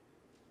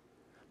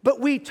 But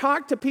we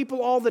talk to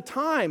people all the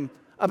time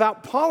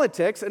about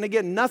politics, and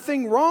again,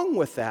 nothing wrong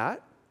with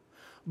that,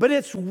 but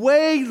it's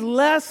way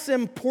less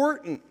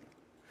important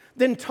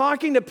than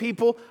talking to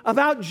people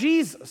about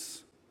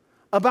Jesus,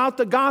 about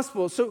the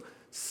gospel. So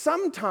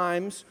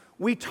sometimes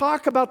we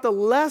talk about the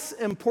less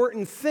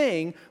important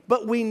thing,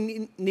 but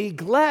we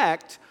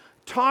neglect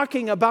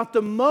talking about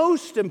the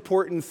most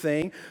important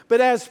thing.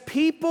 But as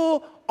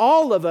people,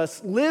 all of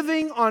us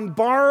living on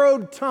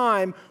borrowed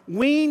time,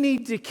 we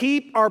need to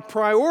keep our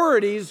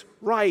priorities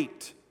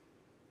right.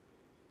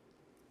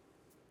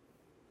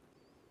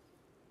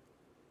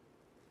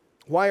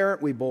 Why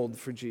aren't we bold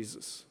for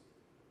Jesus?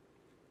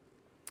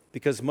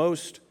 Because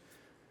most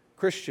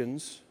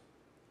Christians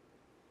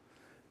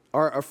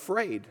are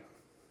afraid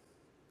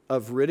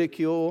of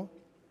ridicule,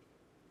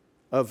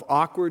 of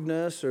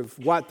awkwardness, of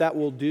what that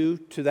will do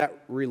to that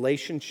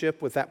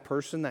relationship with that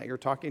person that you're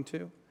talking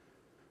to.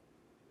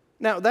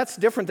 Now, that's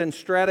different than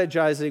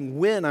strategizing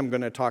when I'm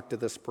going to talk to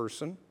this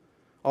person,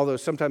 although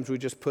sometimes we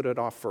just put it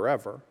off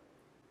forever.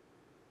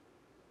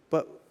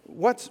 But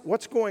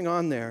what's going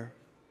on there?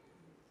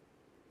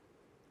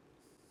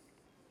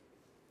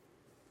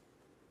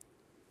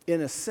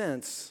 In a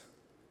sense,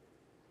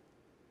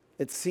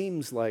 it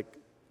seems like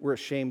we're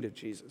ashamed of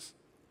Jesus.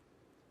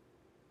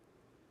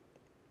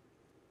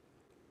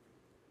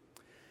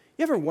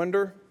 You ever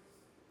wonder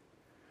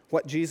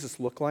what Jesus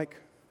looked like?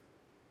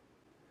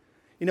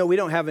 We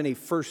don't have any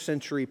first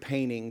century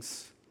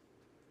paintings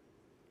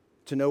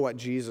to know what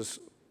Jesus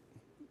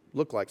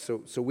looked like,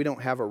 so we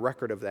don't have a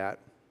record of that.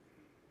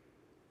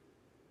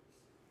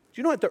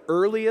 Do you know what the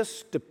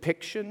earliest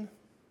depiction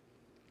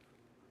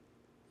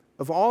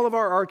of all of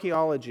our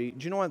archaeology,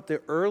 do you know what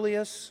the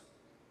earliest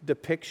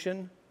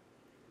depiction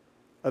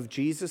of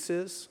Jesus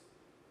is?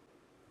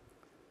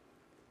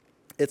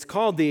 It's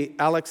called the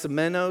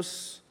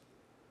Alexamenos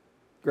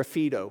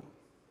Graffito.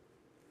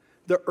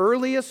 The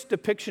earliest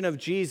depiction of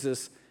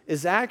Jesus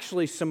is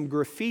actually some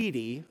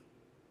graffiti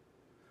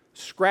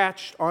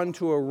scratched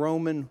onto a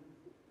Roman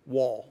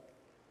wall.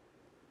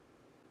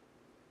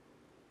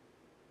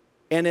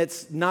 And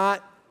it's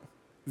not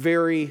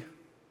very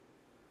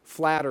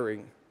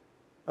flattering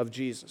of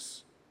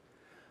Jesus.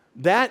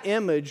 That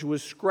image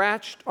was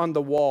scratched on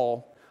the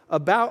wall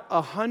about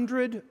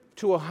 100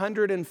 to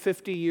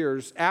 150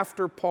 years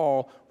after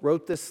Paul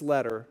wrote this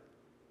letter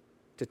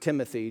to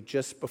Timothy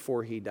just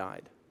before he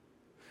died.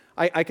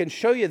 I can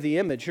show you the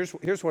image.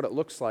 Here's what it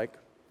looks like.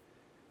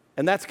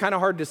 And that's kind of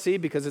hard to see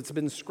because it's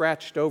been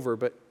scratched over,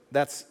 but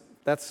that's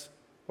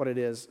what it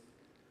is.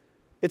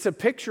 It's a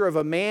picture of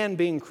a man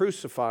being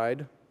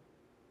crucified,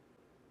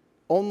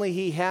 only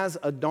he has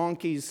a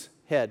donkey's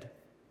head.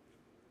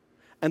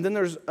 And then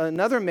there's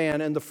another man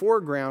in the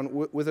foreground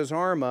with his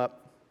arm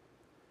up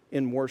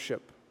in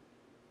worship.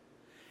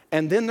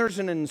 And then there's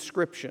an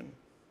inscription.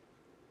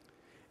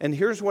 And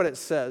here's what it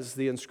says.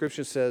 The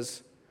inscription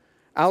says,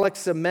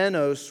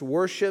 Alexamenos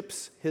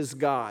worships his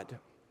God.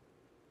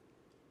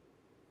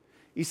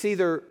 You see,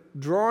 they're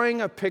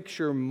drawing a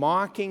picture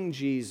mocking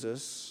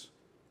Jesus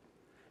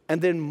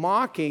and then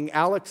mocking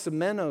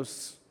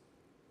Alexamenos'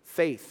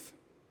 faith.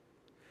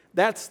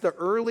 That's the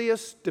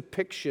earliest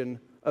depiction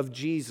of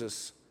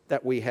Jesus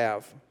that we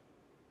have.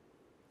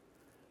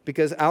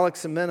 Because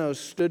Alexamenos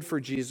stood for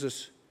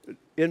Jesus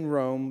in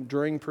Rome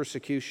during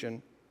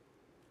persecution,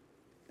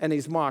 and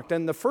he's mocked.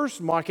 And the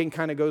first mocking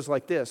kind of goes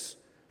like this: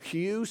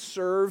 you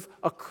serve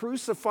a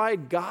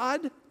crucified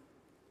God?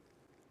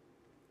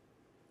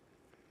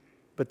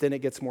 But then it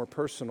gets more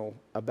personal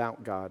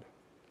about God.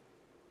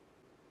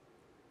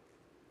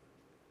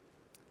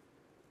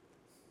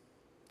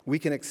 We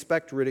can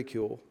expect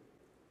ridicule.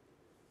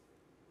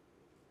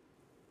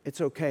 It's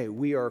okay.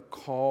 We are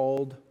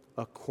called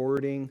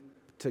according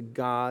to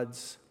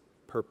God's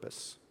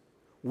purpose.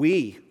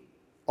 We,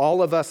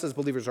 all of us as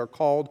believers, are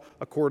called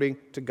according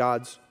to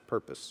God's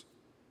purpose.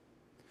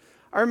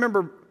 I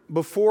remember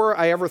before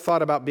I ever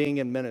thought about being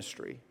in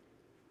ministry,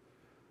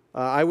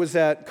 I was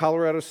at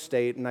Colorado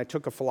State and I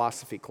took a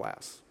philosophy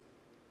class.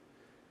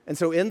 And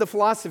so in the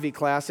philosophy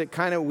class, it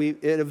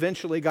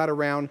eventually got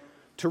around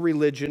to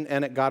religion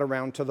and it got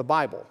around to the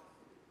Bible.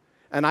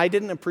 And I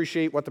didn't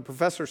appreciate what the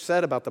professor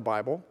said about the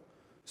Bible,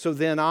 so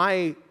then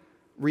I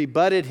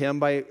rebutted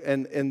him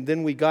and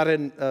then we got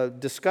in a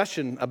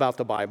discussion about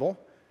the Bible.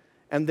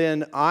 And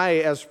then I,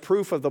 as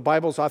proof of the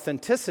Bible's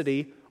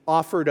authenticity,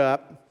 offered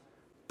up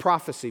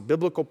prophecy,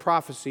 biblical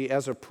prophecy,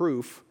 as a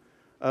proof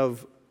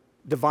of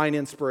divine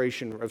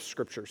inspiration of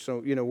Scripture. So,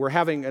 we're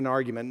having an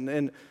argument.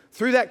 And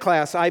through that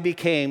class, I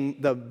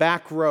became the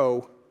back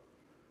row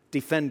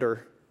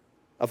defender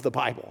of the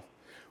Bible,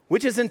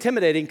 which is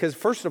intimidating because,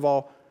 first of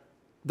all,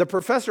 the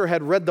professor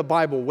had read the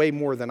Bible way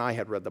more than I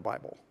had read the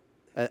Bible.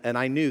 And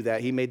I knew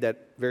that. He made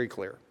that very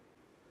clear.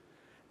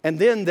 And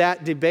then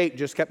that debate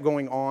just kept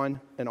going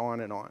on and on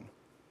and on.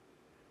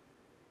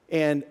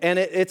 And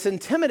it's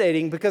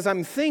intimidating because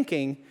I'm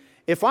thinking,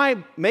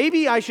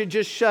 maybe I should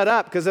just shut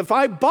up, because if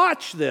I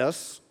botch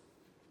this,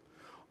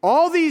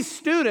 all these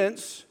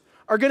students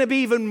are going to be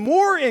even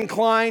more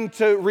inclined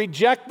to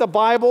reject the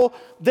Bible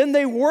than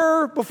they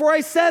were before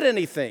I said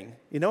anything.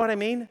 You know what I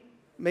mean?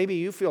 Maybe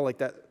you feel like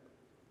that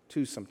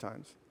too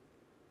sometimes.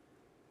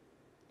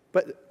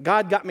 But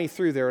God got me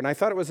through there, and I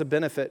thought it was a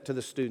benefit to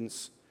the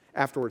students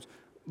afterwards.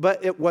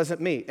 But it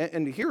wasn't me.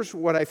 And here's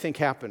what I think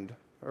happened,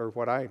 or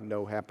what I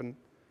know happened,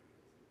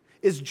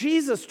 is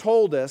Jesus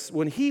told us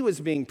when he was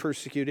being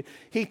persecuted,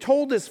 he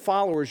told his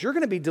followers, you're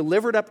going to be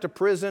delivered up to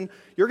prison,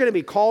 you're going to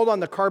be called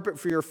on the carpet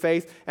for your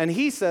faith, and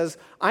he says,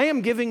 I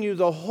am giving you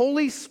the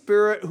Holy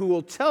Spirit who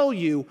will tell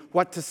you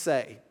what to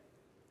say.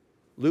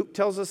 Luke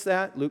tells us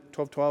that, Luke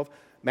 12:12.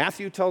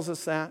 Matthew tells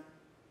us that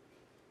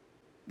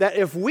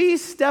if we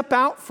step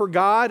out for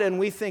God and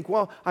we think,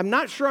 well, I'm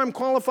not sure I'm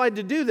qualified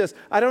to do this,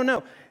 I don't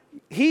know,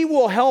 he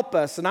will help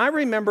us. And I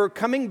remember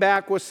coming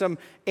back with some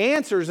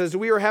answers as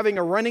we were having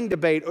a running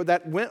debate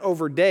that went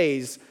over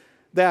days,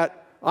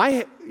 that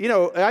I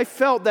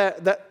felt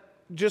that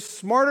just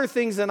smarter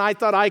things than I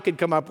thought I could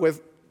come up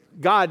with,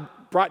 God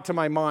brought to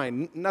my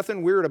mind.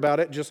 Nothing weird about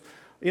it. Just,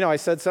 I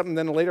said something,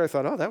 then later I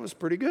thought, oh, that was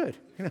pretty good.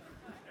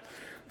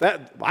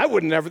 That I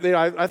wouldn't ever.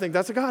 I think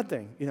that's a God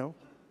thing.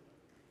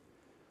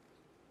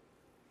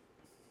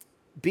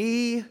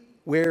 Be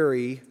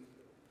wary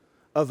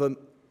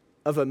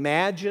of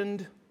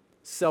imagined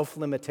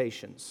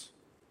self-limitations.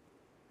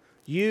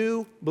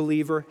 You,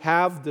 believer,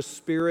 have the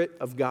Spirit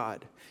of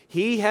God.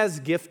 He has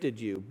gifted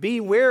you. Be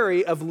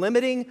wary of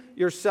limiting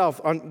yourself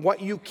on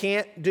what you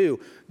can't do.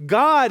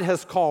 God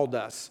has called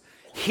us.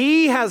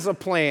 He has a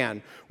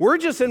plan. We're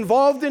just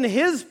involved in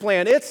His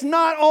plan. It's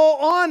not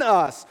all on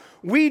us.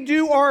 We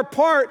do our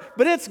part,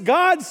 but it's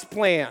God's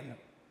plan.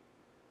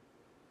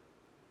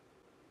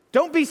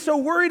 Don't be so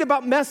worried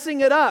about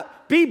messing it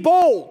up. Be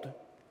bold.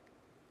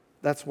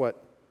 That's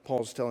what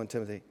Paul's telling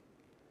Timothy.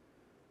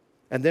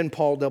 And then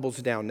Paul doubles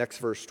down, next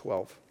verse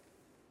 12.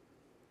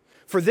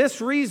 For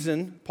this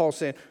reason, Paul's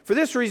saying, for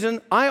this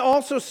reason, I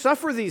also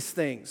suffer these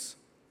things,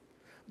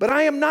 but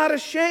I am not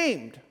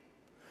ashamed,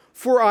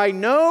 for I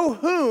know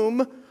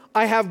whom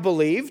I have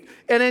believed,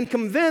 and am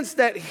convinced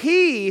that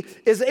He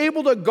is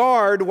able to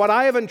guard what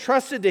I have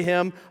entrusted to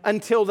Him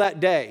until that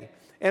day.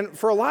 And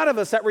for a lot of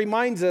us, that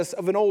reminds us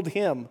of an old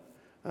hymn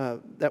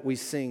that we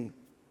sing.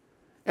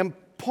 And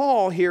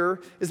Paul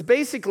here is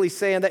basically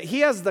saying that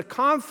he has the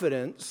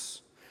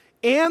confidence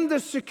and the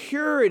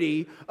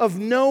security of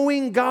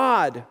knowing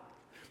God.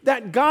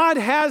 That God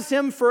has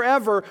him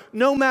forever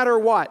no matter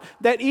what.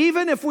 That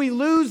even if we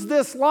lose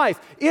this life,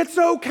 it's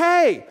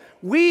okay.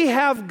 We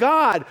have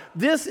God.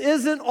 This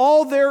isn't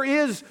all there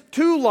is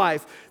to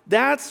life.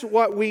 That's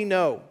what we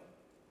know.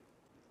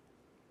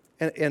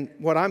 And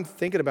what I'm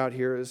thinking about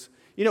here is,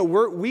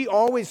 we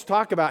always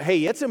talk about,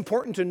 hey, it's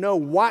important to know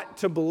what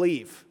to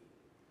believe.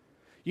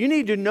 You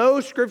need to know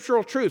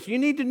scriptural truth. You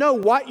need to know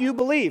what you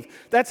believe.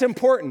 That's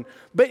important.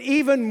 But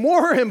even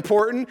more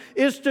important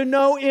is to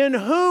know in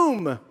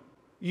whom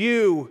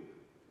you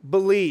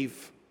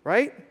believe,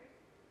 right?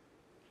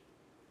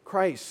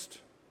 Christ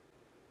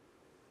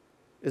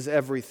is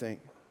everything.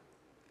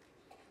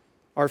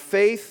 Our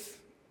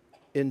faith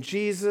in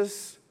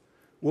Jesus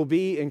will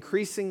be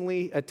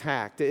increasingly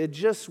attacked. It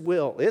just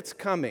will. It's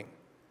coming.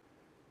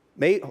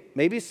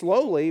 Maybe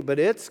slowly, but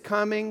it's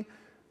coming.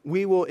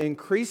 We will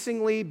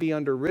increasingly be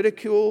under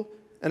ridicule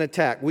and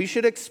attack. We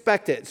should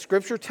expect it.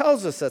 Scripture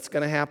tells us that's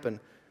going to happen.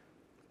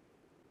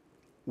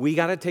 We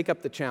got to take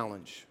up the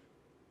challenge.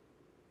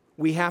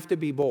 We have to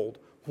be bold.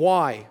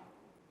 Why?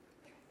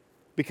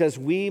 Because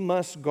we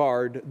must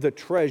guard the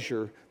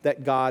treasure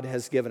that God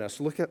has given us.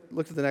 Look at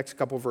the next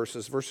couple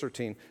verses. Verse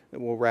 13,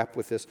 and we'll wrap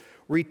with this.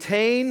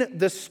 Retain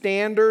the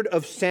standard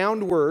of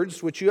sound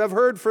words which you have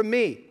heard from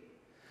me,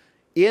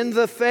 in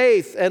the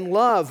faith and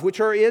love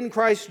which are in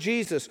Christ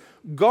Jesus.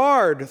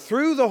 Guard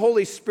through the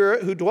Holy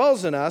Spirit who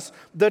dwells in us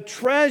the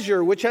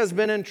treasure which has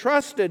been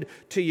entrusted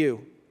to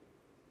you.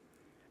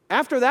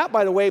 After that,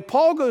 by the way,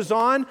 Paul goes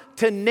on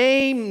to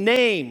name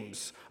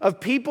names of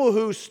people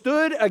who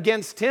stood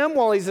against him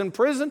while he's in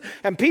prison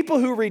and people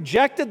who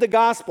rejected the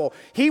gospel.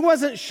 He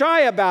wasn't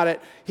shy about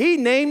it. He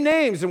named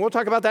names, and we'll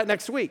talk about that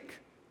next week.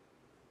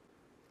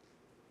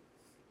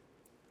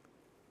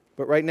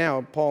 But right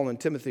now, Paul and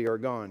Timothy are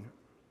gone.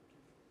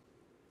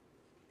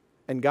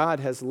 And God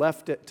has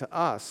left it to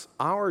us,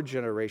 our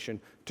generation,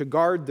 to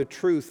guard the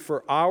truth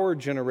for our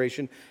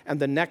generation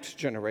and the next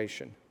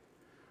generation.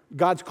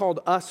 God's called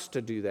us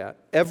to do that,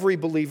 every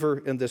believer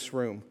in this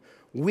room.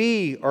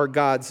 We are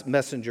God's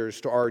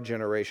messengers to our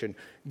generation.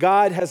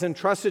 God has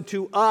entrusted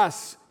to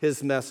us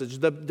His message.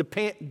 The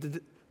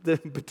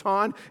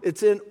baton,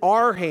 it's in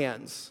our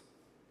hands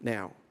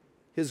now,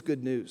 His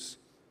good news.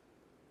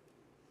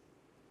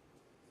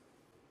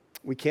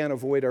 We can't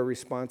avoid our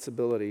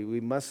responsibility. We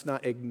must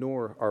not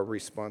ignore our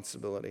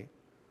responsibility.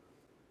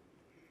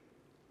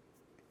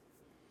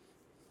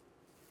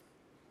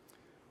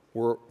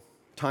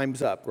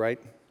 Time's up, right?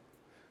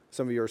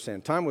 Some of you are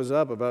saying, time was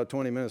up about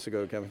 20 minutes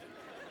ago, Kevin.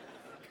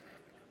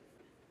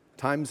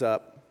 Time's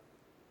up.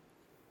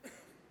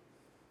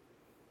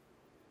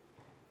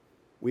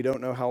 We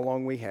don't know how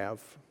long we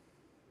have.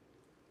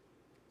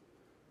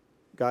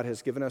 God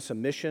has given us a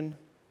mission.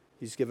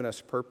 He's given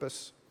us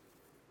purpose.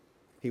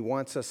 He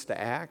wants us to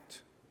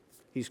act.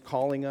 He's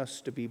calling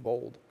us to be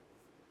bold.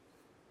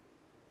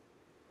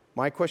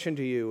 My question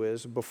to you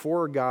is,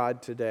 before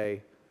God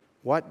today,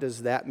 what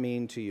does that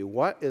mean to you?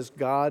 What is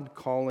God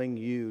calling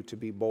you to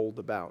be bold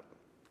about?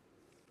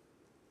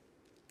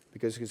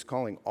 Because He's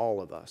calling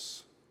all of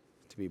us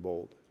to be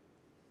bold.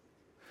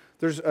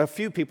 There's a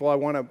few people I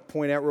want to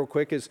point out real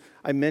quick. As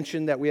I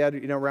mentioned that we had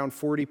around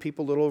 40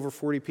 people, a little over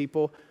 40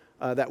 people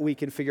that we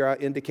can figure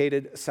out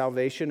indicated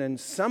salvation. And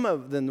some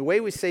of them, the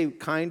way we say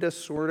kind of,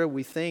 sort of,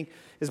 we think,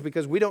 is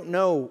because we don't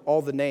know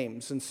all the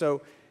names. And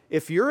so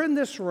if you're in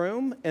this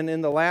room and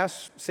in the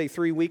last, say,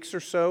 3 weeks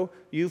or so,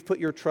 you've put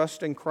your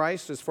trust in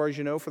Christ, as far as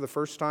you know, for the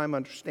first time,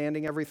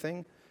 understanding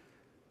everything,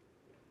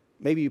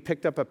 maybe you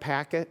picked up a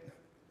packet,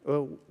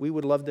 well, we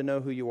would love to know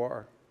who you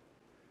are.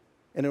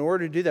 And in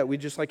order to do that, we'd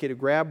just like you to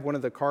grab one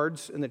of the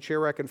cards in the chair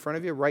rack in front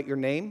of you, write your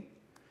name,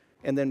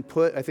 and then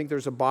I think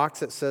there's a box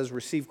that says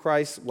receive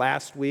Christ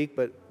last week,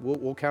 but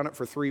we'll count it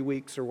for 3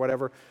 weeks or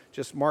whatever.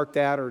 Just mark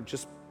that or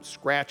just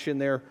scratch in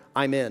there,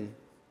 I'm in.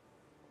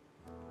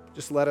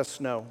 Just let us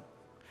know.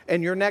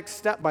 And your next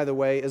step, by the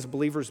way, is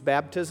believer's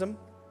baptism.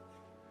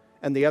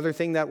 And the other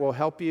thing that will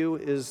help you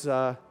is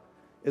our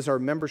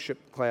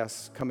membership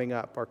class coming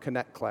up. Our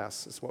Connect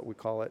class is what we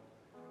call it.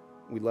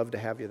 We'd love to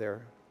have you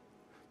there.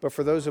 But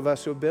for those of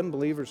us who have been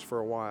believers for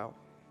a while,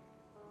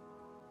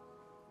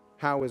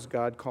 how is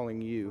God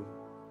calling you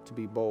to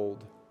be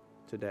bold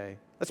today?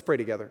 Let's pray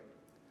together.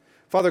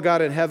 Father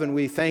God in heaven,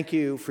 we thank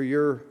you for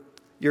your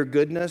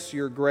goodness,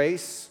 your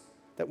grace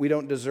that we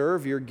don't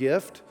deserve, your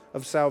gift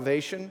of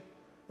salvation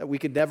that we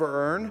could never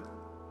earn.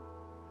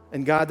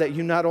 And God, that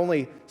you not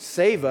only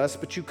save us,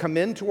 but you come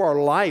into our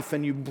life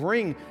and you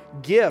bring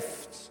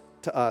gifts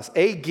to us,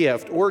 a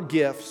gift or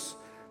gifts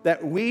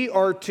that we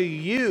are to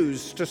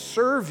use to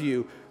serve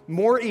you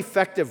more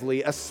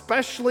effectively,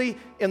 especially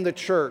in the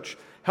church.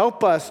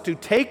 Help us to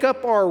take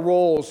up our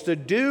roles, to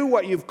do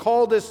what you've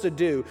called us to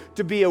do,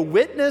 to be a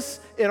witness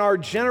in our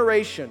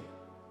generation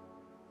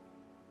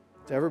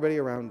to everybody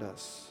around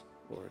us,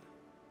 Lord.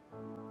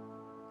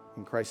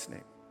 In Christ's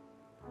name,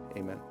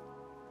 amen.